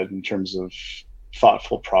limited in terms of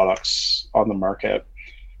thoughtful products on the market.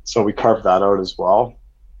 So we carved that out as well.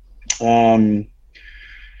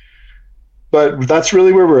 But that's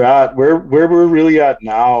really where we're at. Where we're really at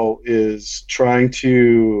now is trying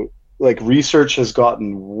to, like, research has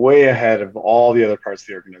gotten way ahead of all the other parts of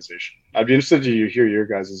the organization. I'd be interested to hear your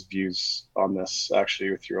guys' views on this,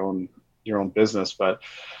 actually, with your own business. But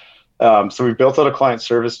so we built out a client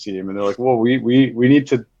service team, and they're like, well, we need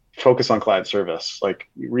to focus on client service. Like,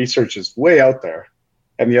 research is way out there,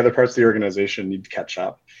 and the other parts of the organization need to catch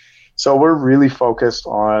up. So we're really focused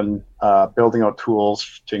on building out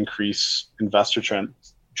tools to increase investor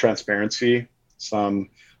transparency, some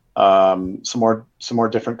more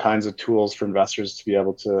different kinds of tools for investors to be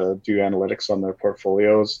able to do analytics on their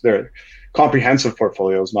portfolios, their comprehensive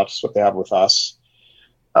portfolios, not just what they have with us.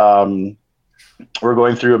 We're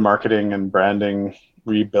going through a marketing and branding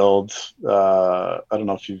rebuild. I don't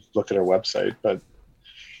know if you've looked at our website, but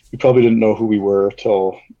you probably didn't know who we were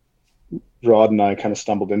till Rod and I kind of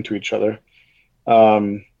stumbled into each other.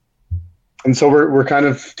 And so we're kind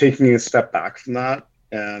of taking a step back from that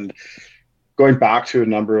and going back to a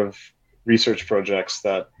number of research projects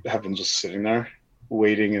that have been just sitting there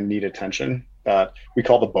waiting and need attention, that we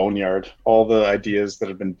call the boneyard. All the ideas that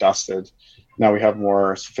have been dusted, now we have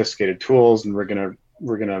more sophisticated tools, and we're gonna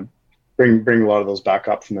bring a lot of those back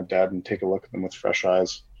up from the dead and take a look at them with fresh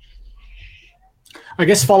eyes. I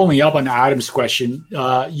guess following up on Adam's question,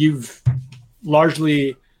 you've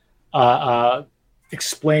largely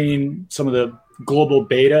explained some of the global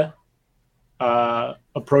beta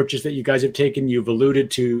approaches that you guys have taken. You've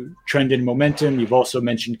alluded to trend and momentum. You've also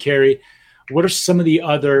mentioned carry. What are some of the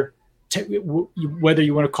other, whether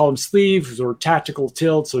you want to call them sleeves or tactical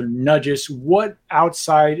tilts or nudges, what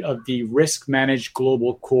outside of the risk managed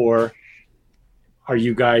global core are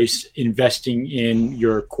you guys investing in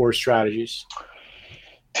your core strategies?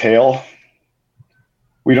 Tail.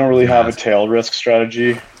 We don't really have a tail risk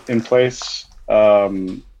strategy in place.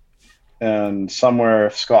 And somewhere,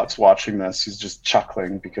 if Scott's watching this, he's just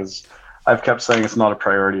chuckling because I've kept saying it's not a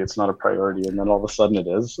priority. It's not a priority. And then all of a sudden it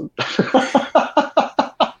is.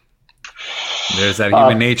 There's that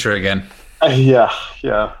human nature again. Yeah.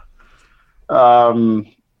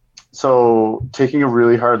 So taking a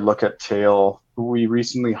really hard look at tail, we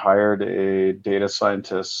recently hired a data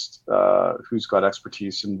scientist who's got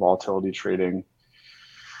expertise in volatility trading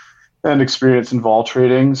and experience in vol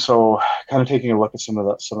trading. So kind of taking a look at some of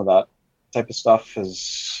that type of stuff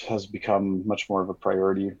has become much more of a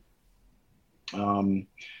priority.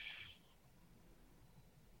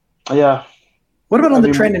 Yeah. What about on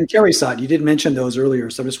the trend and carry side? You did mention those earlier,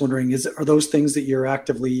 so I'm just wondering: are those things that you're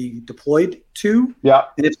actively deployed to? Yeah.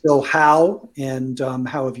 And if so, how? And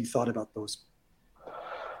how have you thought about those?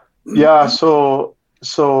 Yeah. So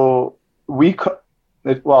it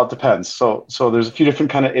depends. So there's a few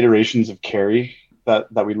different kind of iterations of carry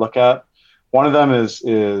that we look at. One of them is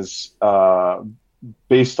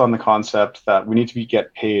based on the concept that we need to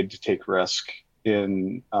get paid to take risk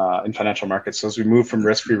in financial markets. So as we move from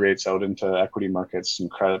risk-free rates out into equity markets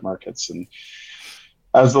and credit markets, and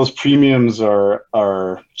as those premiums are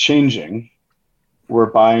changing, we're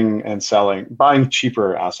buying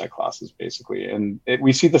cheaper asset classes, basically. And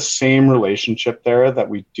we see the same relationship there that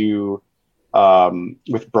we do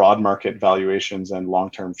with broad market valuations and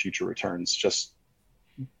long-term future returns, just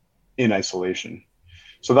in isolation.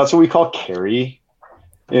 So that's what we call carry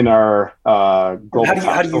in our global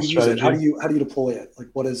tactical strategy. How do you deploy it? Like,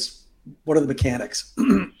 what are the mechanics?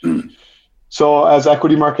 So as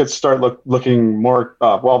equity markets start looking more,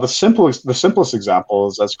 the simplest example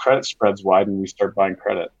is as credit spreads widen, we start buying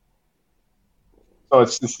credit. So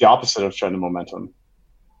it's the opposite of trend and momentum.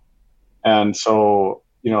 And so,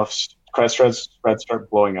 if credit spreads start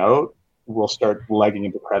blowing out, we'll start legging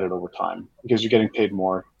into credit over time because you're getting paid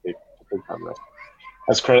more to take that risk.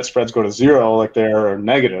 As credit spreads go to zero, like they are, or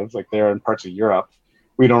negative, like they are in parts of Europe,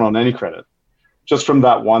 we don't own any credit. Just from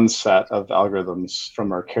that one set of algorithms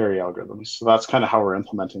from our carry algorithms. So that's kind of how we're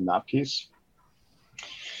implementing that piece.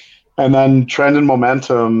 And then trend and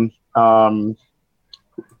momentum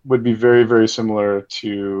would be very, very similar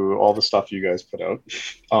to all the stuff you guys put out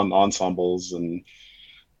on ensembles and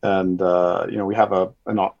we have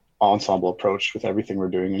an ensemble approach with everything we're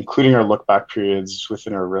doing, including our look back periods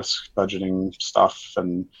within our risk budgeting stuff,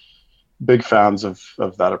 and big fans of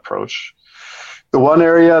that approach. The one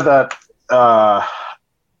area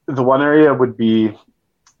would be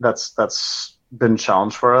that's been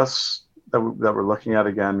challenged for us that we're looking at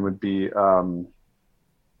again would be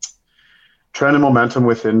trend and momentum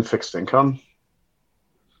within fixed income,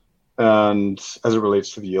 and as it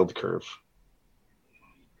relates to the yield curve.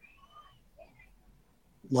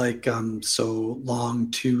 Like, so long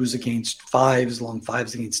 2s against 5s, long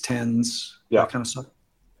 5s against 10s, that kind of stuff.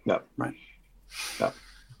 Yeah. Right. Yeah.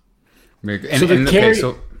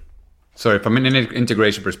 Sorry, from an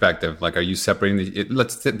integration perspective, like, are you separating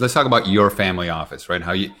let's talk about your family office, right?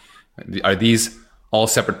 Are these all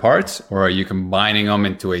separate parts, or are you combining them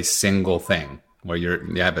into a single thing where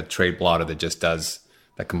you have a trade blotter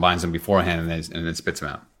that combines them beforehand and then spits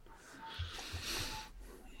them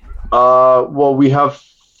out? Well, we have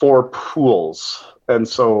 4 pools, and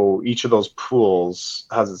so each of those pools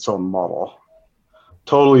has its own model,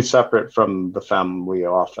 totally separate from the family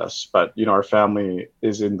office. But our family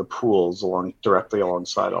is in the pools directly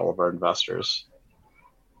alongside all of our investors.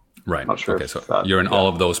 Right. Not sure. Okay, so you're in all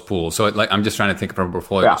of those pools. So I'm just trying to think from a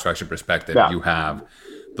portfolio construction perspective. Yeah. You have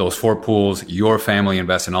those 4 pools. Your family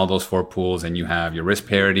invests in all those 4 pools, and you have your risk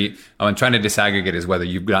parity. I'm trying to disaggregate is whether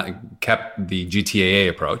you've kept the GTAA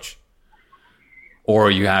approach,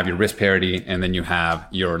 or you have your risk parity, and then you have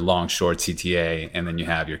your long short CTA, and then you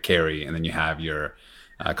have your carry, and then you have your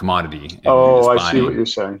commodity. I see what you're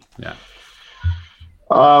saying. Yeah.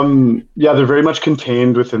 They're very much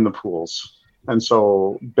contained within the pools. And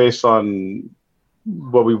so based on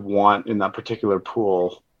what we want in that particular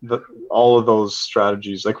pool, all of those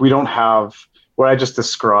strategies, like we don't have what I just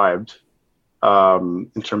described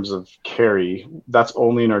in terms of carry, that's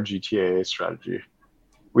only in our GTAA strategy.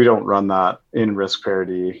 We don't run that in risk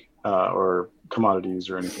parity or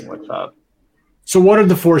commodities or anything like that. So what are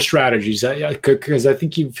the 4 strategies? Because I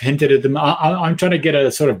think you've hinted at them. I'm trying to get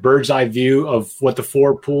a sort of bird's eye view of what the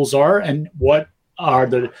 4 pools are and what are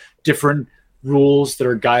the different rules that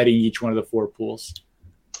are guiding each one of the 4 pools.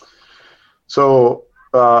 So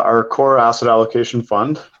our core asset allocation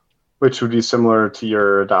fund, which would be similar to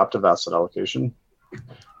your adaptive asset allocation,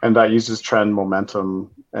 and that uses trend,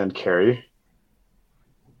 momentum, and carry.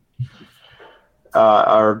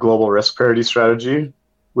 Our global risk parity strategy,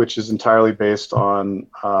 which is entirely based on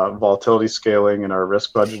volatility scaling in our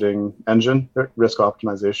risk budgeting engine, risk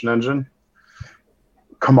optimization engine.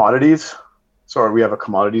 Commodities. So we have a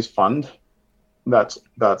commodities fund.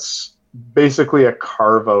 That's basically a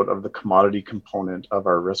carve out of the commodity component of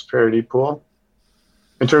our risk parity pool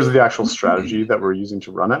in terms of the actual strategy that we're using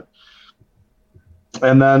to run it.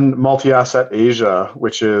 And then multi-asset Asia,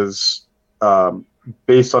 which is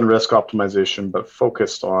based on risk optimization, but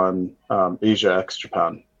focused on Asia ex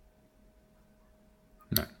Japan.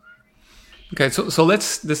 Okay, so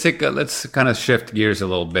let's kind of shift gears a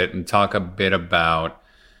little bit and talk a bit about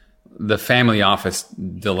the family office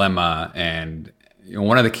dilemma. And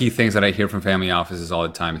one of the key things that I hear from family offices all the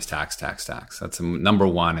time is tax. That's number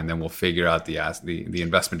one, and then we'll figure out the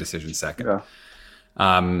investment decision second. Yeah.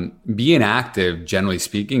 Being active, generally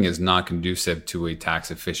speaking, is not conducive to a tax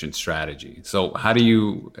efficient strategy. So how do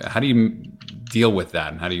you deal with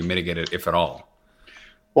that, and how do you mitigate it, if at all?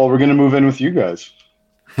 Well, we're going to move in with you guys.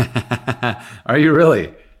 Are you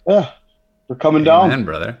really? Yeah, we're coming down. Amen,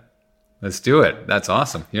 brother. Let's do it. That's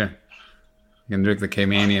awesome. Here, you can drink the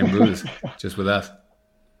Caymanian booze just with us.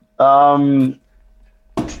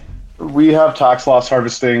 We have tax loss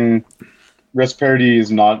harvesting. Risk parity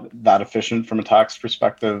is not that efficient from a tax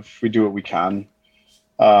perspective. We do what we can.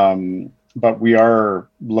 But we are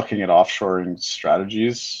looking at offshoring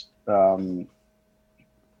strategies. That's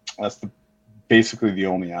basically the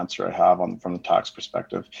only answer I have from the tax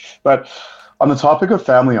perspective. But on the topic of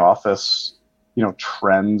family office,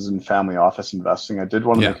 trends in family office investing, I did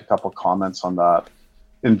want to make a couple comments on that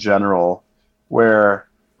in general, where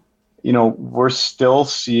we're still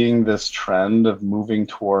seeing this trend of moving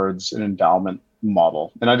towards an endowment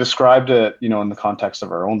model. And I described it, in the context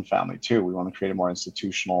of our own family too. We want to create a more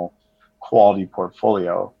institutional quality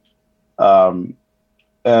portfolio.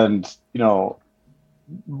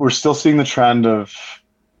 We're still seeing the trend of,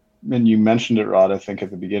 and you mentioned it, Rod, I think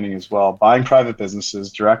at the beginning as well, buying private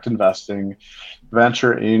businesses, direct investing,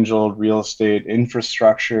 venture, angel, real estate,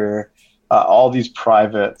 infrastructure, all these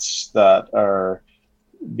privates that are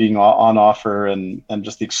being on offer, and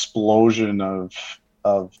just the explosion of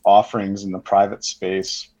offerings in the private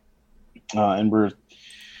space. And we're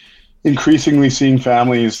increasingly seeing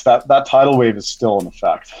families, that tidal wave is still in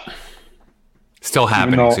effect. Still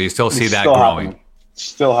happening. So you still see that growing.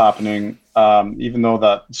 Still happening. Even though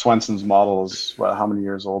that Swenson's model is how many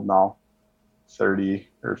years old now? 30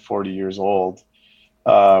 or 40 years old.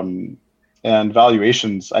 And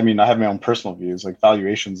valuations, I have my own personal views, like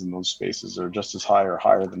valuations in those spaces are just as high or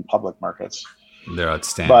higher than public markets. They're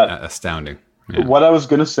astounding. Yeah. What I was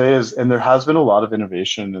going to say is, and there has been a lot of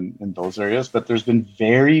innovation in those areas, but there's been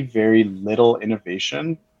very, very little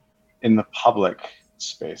innovation in the public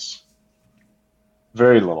space.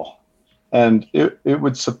 Very little. And it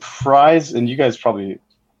would surprise, and you guys probably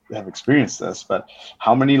have experienced this, but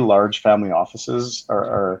how many large family offices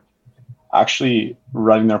are actually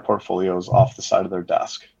running their portfolios off the side of their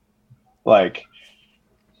desk? Like,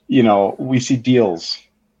 we see deals.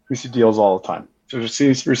 We see deals all the time. So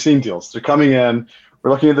we're seeing deals. They're coming in.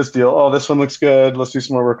 We're looking at this deal. Oh, this one looks good. Let's do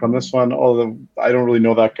some more work on this one. Oh, I don't really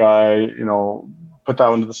know that guy. Put that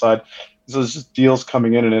one to the side. So there's just deals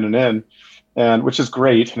coming in and in and in, and which is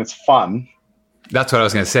great and it's fun. That's what I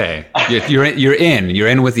was going to say. You're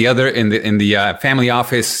in with the other in the family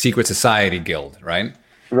office secret society guild, right?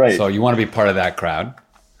 Right. So you want to be part of that crowd.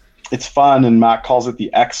 It's fun, and Matt calls it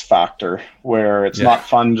the X factor, where it's not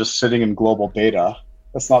fun just sitting in global beta.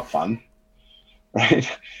 That's not fun, right?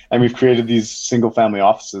 And we've created these single family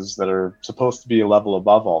offices that are supposed to be a level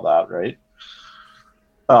above all that, right?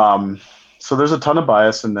 So there's a ton of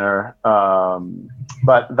bias in there,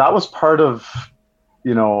 but that was part of,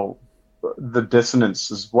 the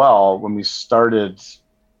dissonance as well when we started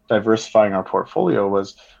diversifying our portfolio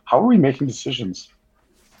was, how are we making decisions?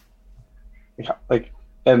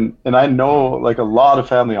 And I know like a lot of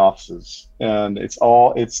family offices, and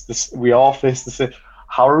we all face the same.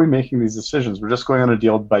 How are we making these decisions? We're just going on a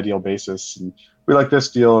deal by deal basis, and we like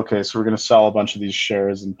this deal. Okay, so we're going to sell a bunch of these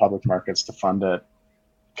shares in public markets to fund it.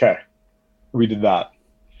 Okay, we did that.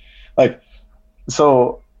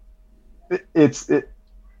 So it's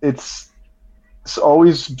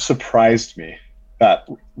always surprised me that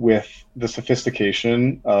with the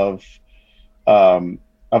sophistication of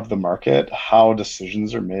the market, how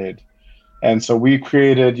decisions are made. And so we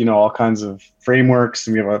created, all kinds of frameworks,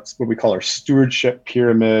 and we have what we call our stewardship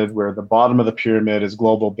pyramid, where the bottom of the pyramid is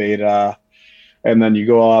global beta. And then you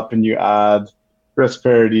go up and you add risk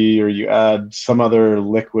parity, or you add some other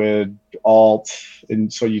liquid alt.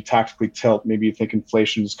 And so you tactically tilt, maybe you think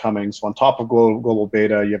inflation is coming. So on top of global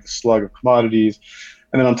beta, you have a slug of commodities.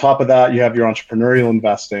 And then on top of that, you have your entrepreneurial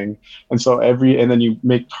investing. And so and then you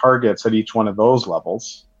make targets at each one of those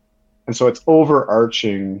levels. And so it's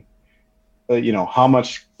overarching, how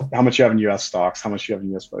much you have in US stocks, how much you have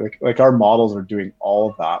in US, like our models are doing all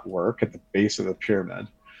of that work at the base of the pyramid.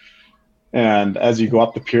 And as you go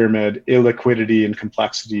up the pyramid, illiquidity and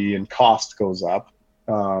complexity and cost goes up.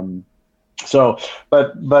 But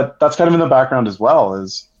that's kind of in the background as well,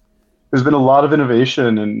 is there's been a lot of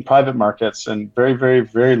innovation in private markets and very, very,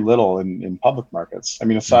 very little in public markets. I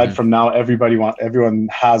mean, aside from now, everyone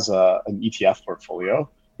has an ETF portfolio,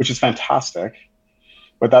 which is fantastic.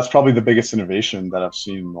 But that's probably the biggest innovation that I've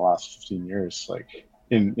seen in the last 15 years, like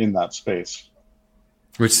in that space.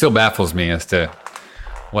 Which still baffles me as to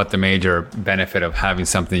what the major benefit of having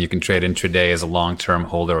something you can trade intraday as a long-term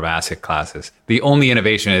holder of asset classes. The only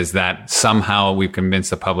innovation is that somehow we've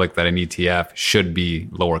convinced the public that an ETF should be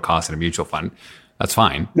lower cost than a mutual fund. That's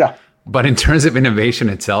fine. Yeah. But in terms of innovation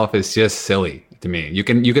itself, it's just silly to me. You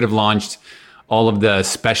could have launched all of the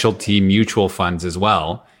specialty mutual funds as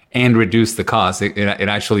well and reduce the cost. It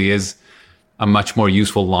actually is a much more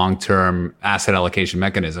useful long-term asset allocation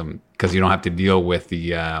mechanism, because you don't have to deal with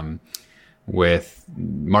the with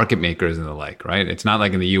market makers and the like, right? It's not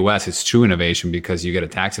like in the US, it's true innovation because you get a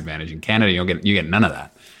tax advantage. In Canada, you get none of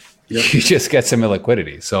that. Yep. You just get some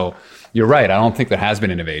illiquidity. So you're right. I don't think there has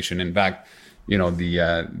been innovation. In fact, the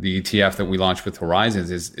ETF that we launched with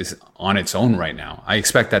Horizons is on its own right now. I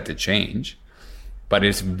expect that to change, but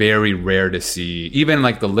it's very rare to see. Even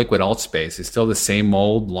like the liquid alt space is still the same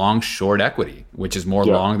old long short equity, which is more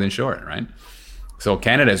long than short, right? So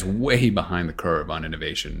Canada is way behind the curve on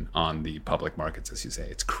innovation on the public markets, as you say.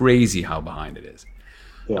 It's crazy how behind it is.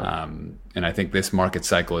 Yeah. And I think this market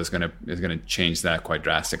cycle is going to change that quite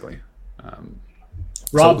drastically.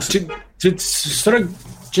 Rob, to sort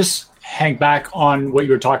of just hang back on what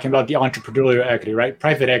you were talking about, the entrepreneurial equity, right?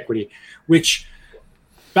 Private equity, which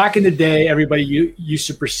back in the day, everybody used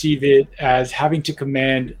to perceive it as having to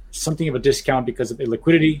command something of a discount because of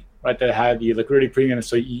illiquidity, right? That had the liquidity premium.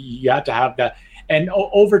 So you had to have that. And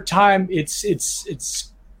over time, it's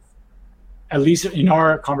at least in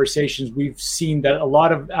our conversations, we've seen that a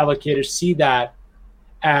lot of allocators see that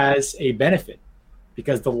as a benefit,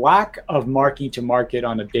 because the lack of marking to market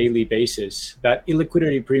on a daily basis, that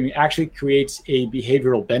illiquidity premium actually creates a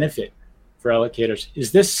behavioral benefit for allocators.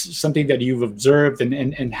 Is this something that you've observed,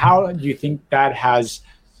 and how do you think that has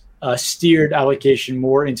steered allocation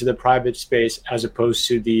more into the private space as opposed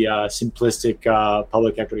to the simplistic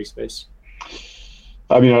public equity space?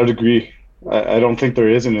 I mean, I would agree. I don't think there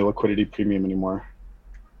is an illiquidity premium anymore.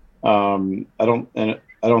 I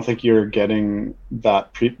don't think you're getting that.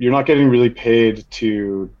 You're not getting really paid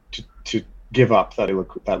to give up that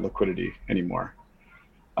liquidity anymore.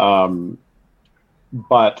 But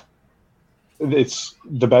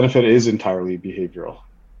the benefit is entirely behavioral.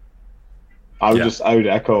 I would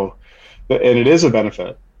echo, and it is a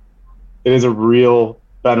benefit. It is a real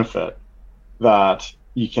benefit that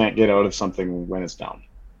you can't get out of something when it's down,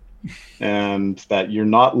 and that you're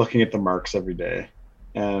not looking at the marks every day.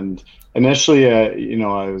 And initially,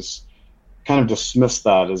 I was kind of dismissed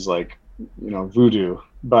that as like, voodoo,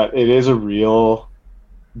 but it is a real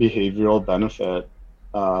behavioral benefit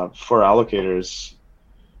for allocators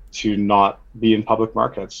to not be in public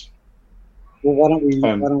markets. Well, why don't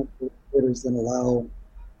allocators then allow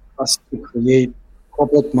us to create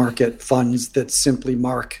public market funds that simply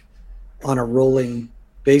mark on a rolling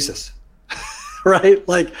basis, right?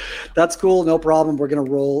 Like, that's cool, no problem. We're going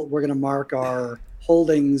to mark our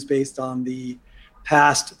holdings based on the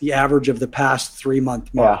average of the past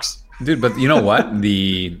 3-month marks. Dude, but you know what?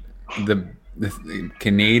 The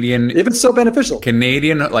Canadian, if it's so beneficial,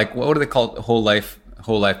 like, what do they call it? Whole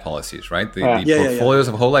life policies, right? The portfolios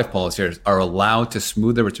of whole life policies are allowed to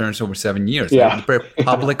smooth their returns over 7 years. Yeah. They're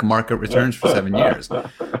public market returns for 7 years,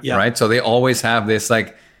 right? So they always have this,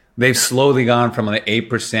 like, they've slowly gone from like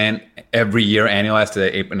 8% every year annualized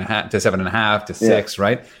to 8.5 to 7.5 to 6,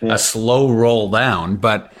 right? Yeah. A slow roll down,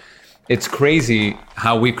 but it's crazy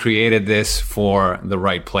how we created this for the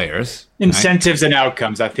right players. Incentives and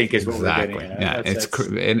outcomes, I think, is what we're getting at. Yeah, it's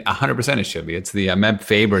 100% it should be. It's the Meb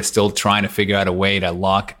Faber still trying to figure out a way to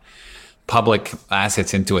lock public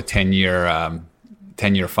assets into a 10-year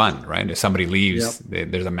fund, right? If somebody leaves,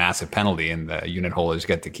 there's a massive penalty, and the unit holders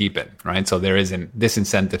get to keep it, right? So there isn't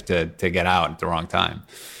disincentive to get out at the wrong time.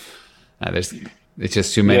 It's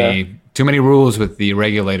just too many rules with the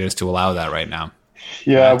regulators to allow that right now.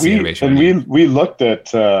 Yeah, we looked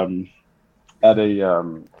at a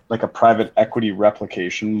private equity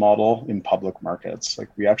replication model in public markets. Like,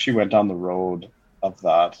 we actually went down the road of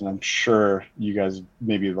that, and I'm sure you guys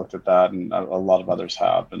maybe looked at that, and a lot of others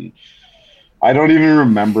have. And I don't even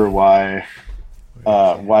remember why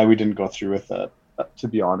we didn't go through with it, to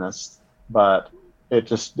be honest. But it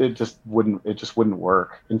just wouldn't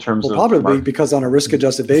work in terms of probably because on a risk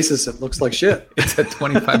adjusted basis it looks like shit. It's a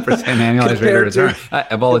 25% annualized rate of return,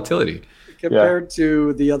 a volatility compared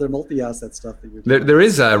to the other multi-asset stuff that you're doing. There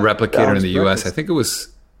is a replicator in the US. I think it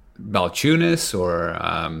was Balchunas or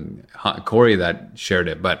Corey that shared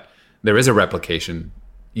it, but there is a replication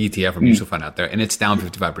ETF or mutual fund out there, and it's down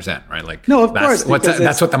 55%, right? Like, no, of course,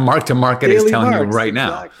 that's what the mark to market is telling you right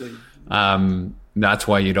exactly. now. That's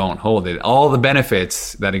why you don't hold it. All the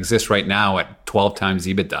benefits that exist right now at 12 times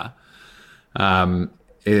EBITDA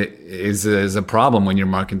is a problem when you're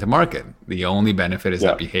marking to market. The only benefit is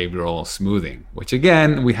that behavioral smoothing, which,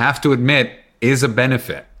 again, we have to admit is a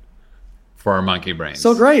benefit for our monkey brains.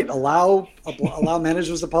 So great. Allow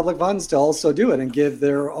managers of public funds to also do it and give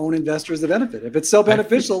their own investors the benefit. If it's so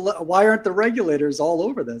beneficial, why aren't the regulators all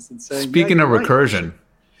over this and saying, speaking of recursion,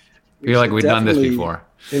 I feel like we've done this before.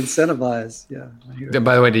 Incentivize. Yeah.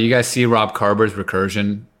 By the way, did you guys see Rob Carber's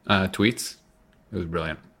recursion tweets? It was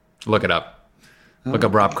brilliant. Look it up. Look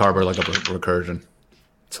up Rob Carber, look up recursion.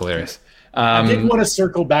 It's hilarious. I did want to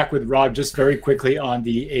circle back with Rob just very quickly on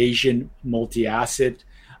the Asian multi-asset.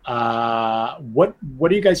 What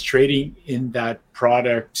are you guys trading in that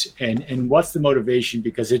product, and what's the motivation?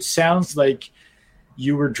 Because it sounds like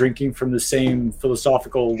you were drinking from the same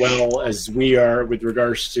philosophical well as we are with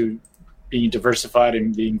regards to being diversified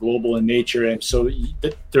and being global in nature. And so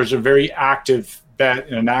there's a very active bet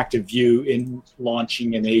and an active view in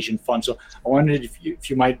launching an Asian fund. So I wondered if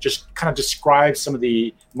you might just kind of describe some of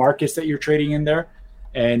the markets that you're trading in there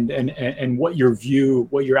and what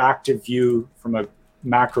your active view from a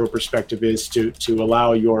macro perspective is to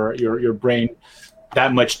allow your brain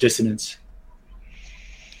that much dissonance.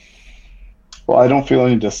 Well, I don't feel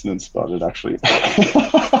any dissonance about it, actually.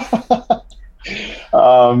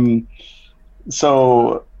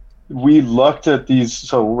 So we looked at these.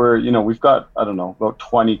 So we've got, I don't know, about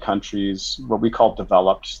 20 countries, what we call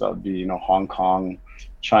developed. So that would be, Hong Kong,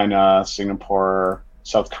 China, Singapore,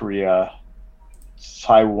 South Korea,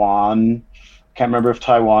 Taiwan. Can't remember if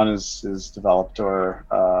Taiwan is developed or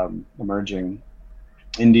emerging.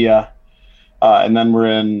 India, and then we're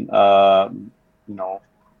in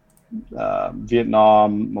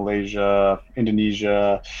Vietnam, Malaysia,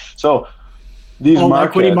 Indonesia. So these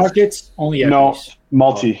equity markets, only equities.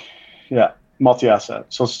 No, multi-asset.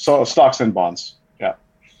 So stocks and bonds. Yeah.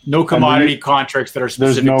 No commodity contracts that are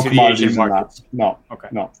specific to the Asian markets. No. Okay.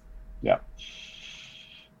 No. Yeah.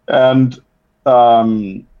 And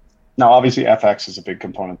now, obviously, FX is a big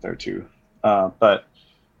component there too. But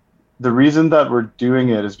the reason that we're doing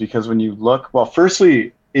it is because when you look, well,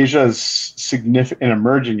 firstly, Asia is significant, in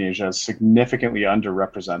emerging Asia is significantly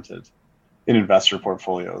underrepresented in investor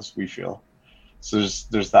portfolios, we feel. So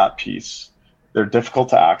there's that piece. They're difficult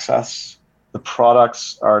to access. The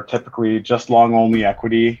products are typically just long only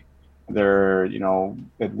equity. They're,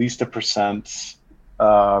 at least 1%.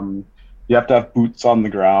 You have to have boots on the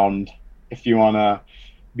ground if you want to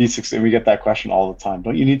be successful. We get that question all the time.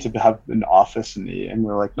 Don't you need to have an office? And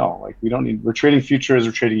we're like, no, we don't need. We're trading futures,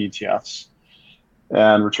 we're trading ETFs,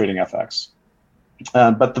 and we're trading FX.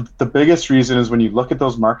 But the biggest reason is when you look at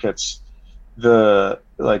those markets, the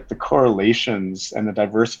correlations and the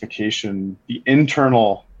diversification, the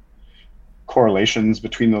internal correlations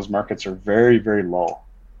between those markets are very, very low.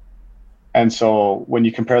 And so when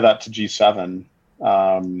you compare that to G7,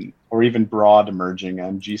 or even broad emerging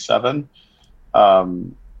and G7,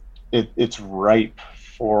 it's ripe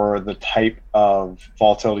for the type of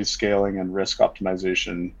volatility scaling and risk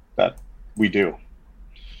optimization that we do.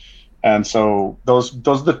 And so those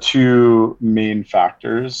are the two main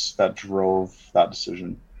factors that drove that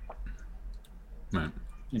decision. Right.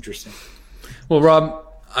 Interesting. Well, Rob,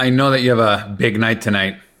 I know that you have a big night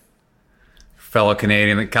tonight. Fellow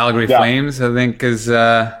Canadian, the Calgary Flames, I think, is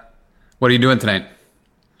what are you doing tonight?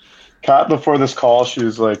 Kat, before this call, she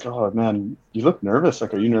was like, "Oh man, you look nervous.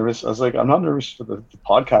 Like, are you nervous?" I was like, "I'm not nervous for the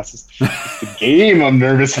podcast. It's the game I'm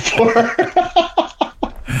nervous for."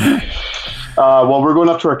 Well, we're going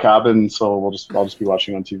up to our cabin, so I'll just be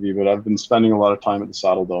watching on TV. But I've been spending a lot of time at the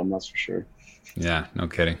Saddle Dome, that's for sure. Yeah, no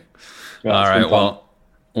kidding. Yeah, all right,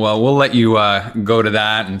 well, we'll let you go to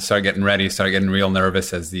that and start getting ready, start getting real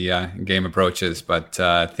nervous as the game approaches. But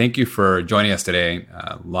thank you for joining us today.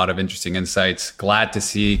 A lot of interesting insights. Glad to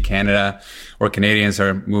see Canada or Canadians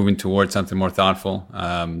are moving towards something more thoughtful.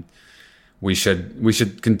 We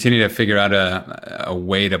should continue to figure out a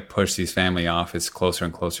way to push these family office closer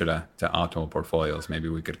and closer to optimal portfolios. Maybe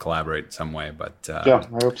we could collaborate in some way. But yeah, I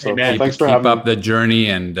hope so. Amen. Thanks for having me. Keep up the journey,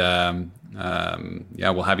 and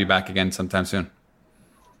we'll have you back again sometime soon.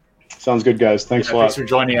 Sounds good, guys. Thanks a lot. Thanks for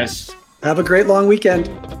joining us. Have a great long weekend.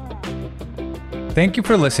 Thank you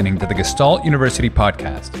for listening to the Gestalt University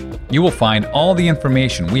podcast. You will find all the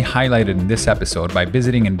information we highlighted in this episode by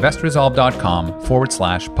visiting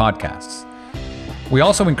investresolve.com/podcasts. We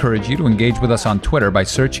also encourage you to engage with us on Twitter by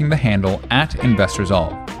searching the handle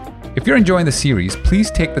 @InvestResolve. If you're enjoying the series, please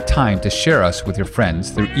take the time to share us with your friends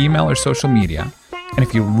through email or social media. And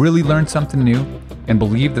if you really learned something new and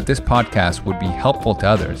believe that this podcast would be helpful to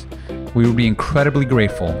others, we would be incredibly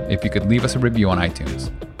grateful if you could leave us a review on iTunes.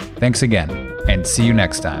 Thanks again, and see you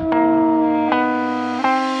next time.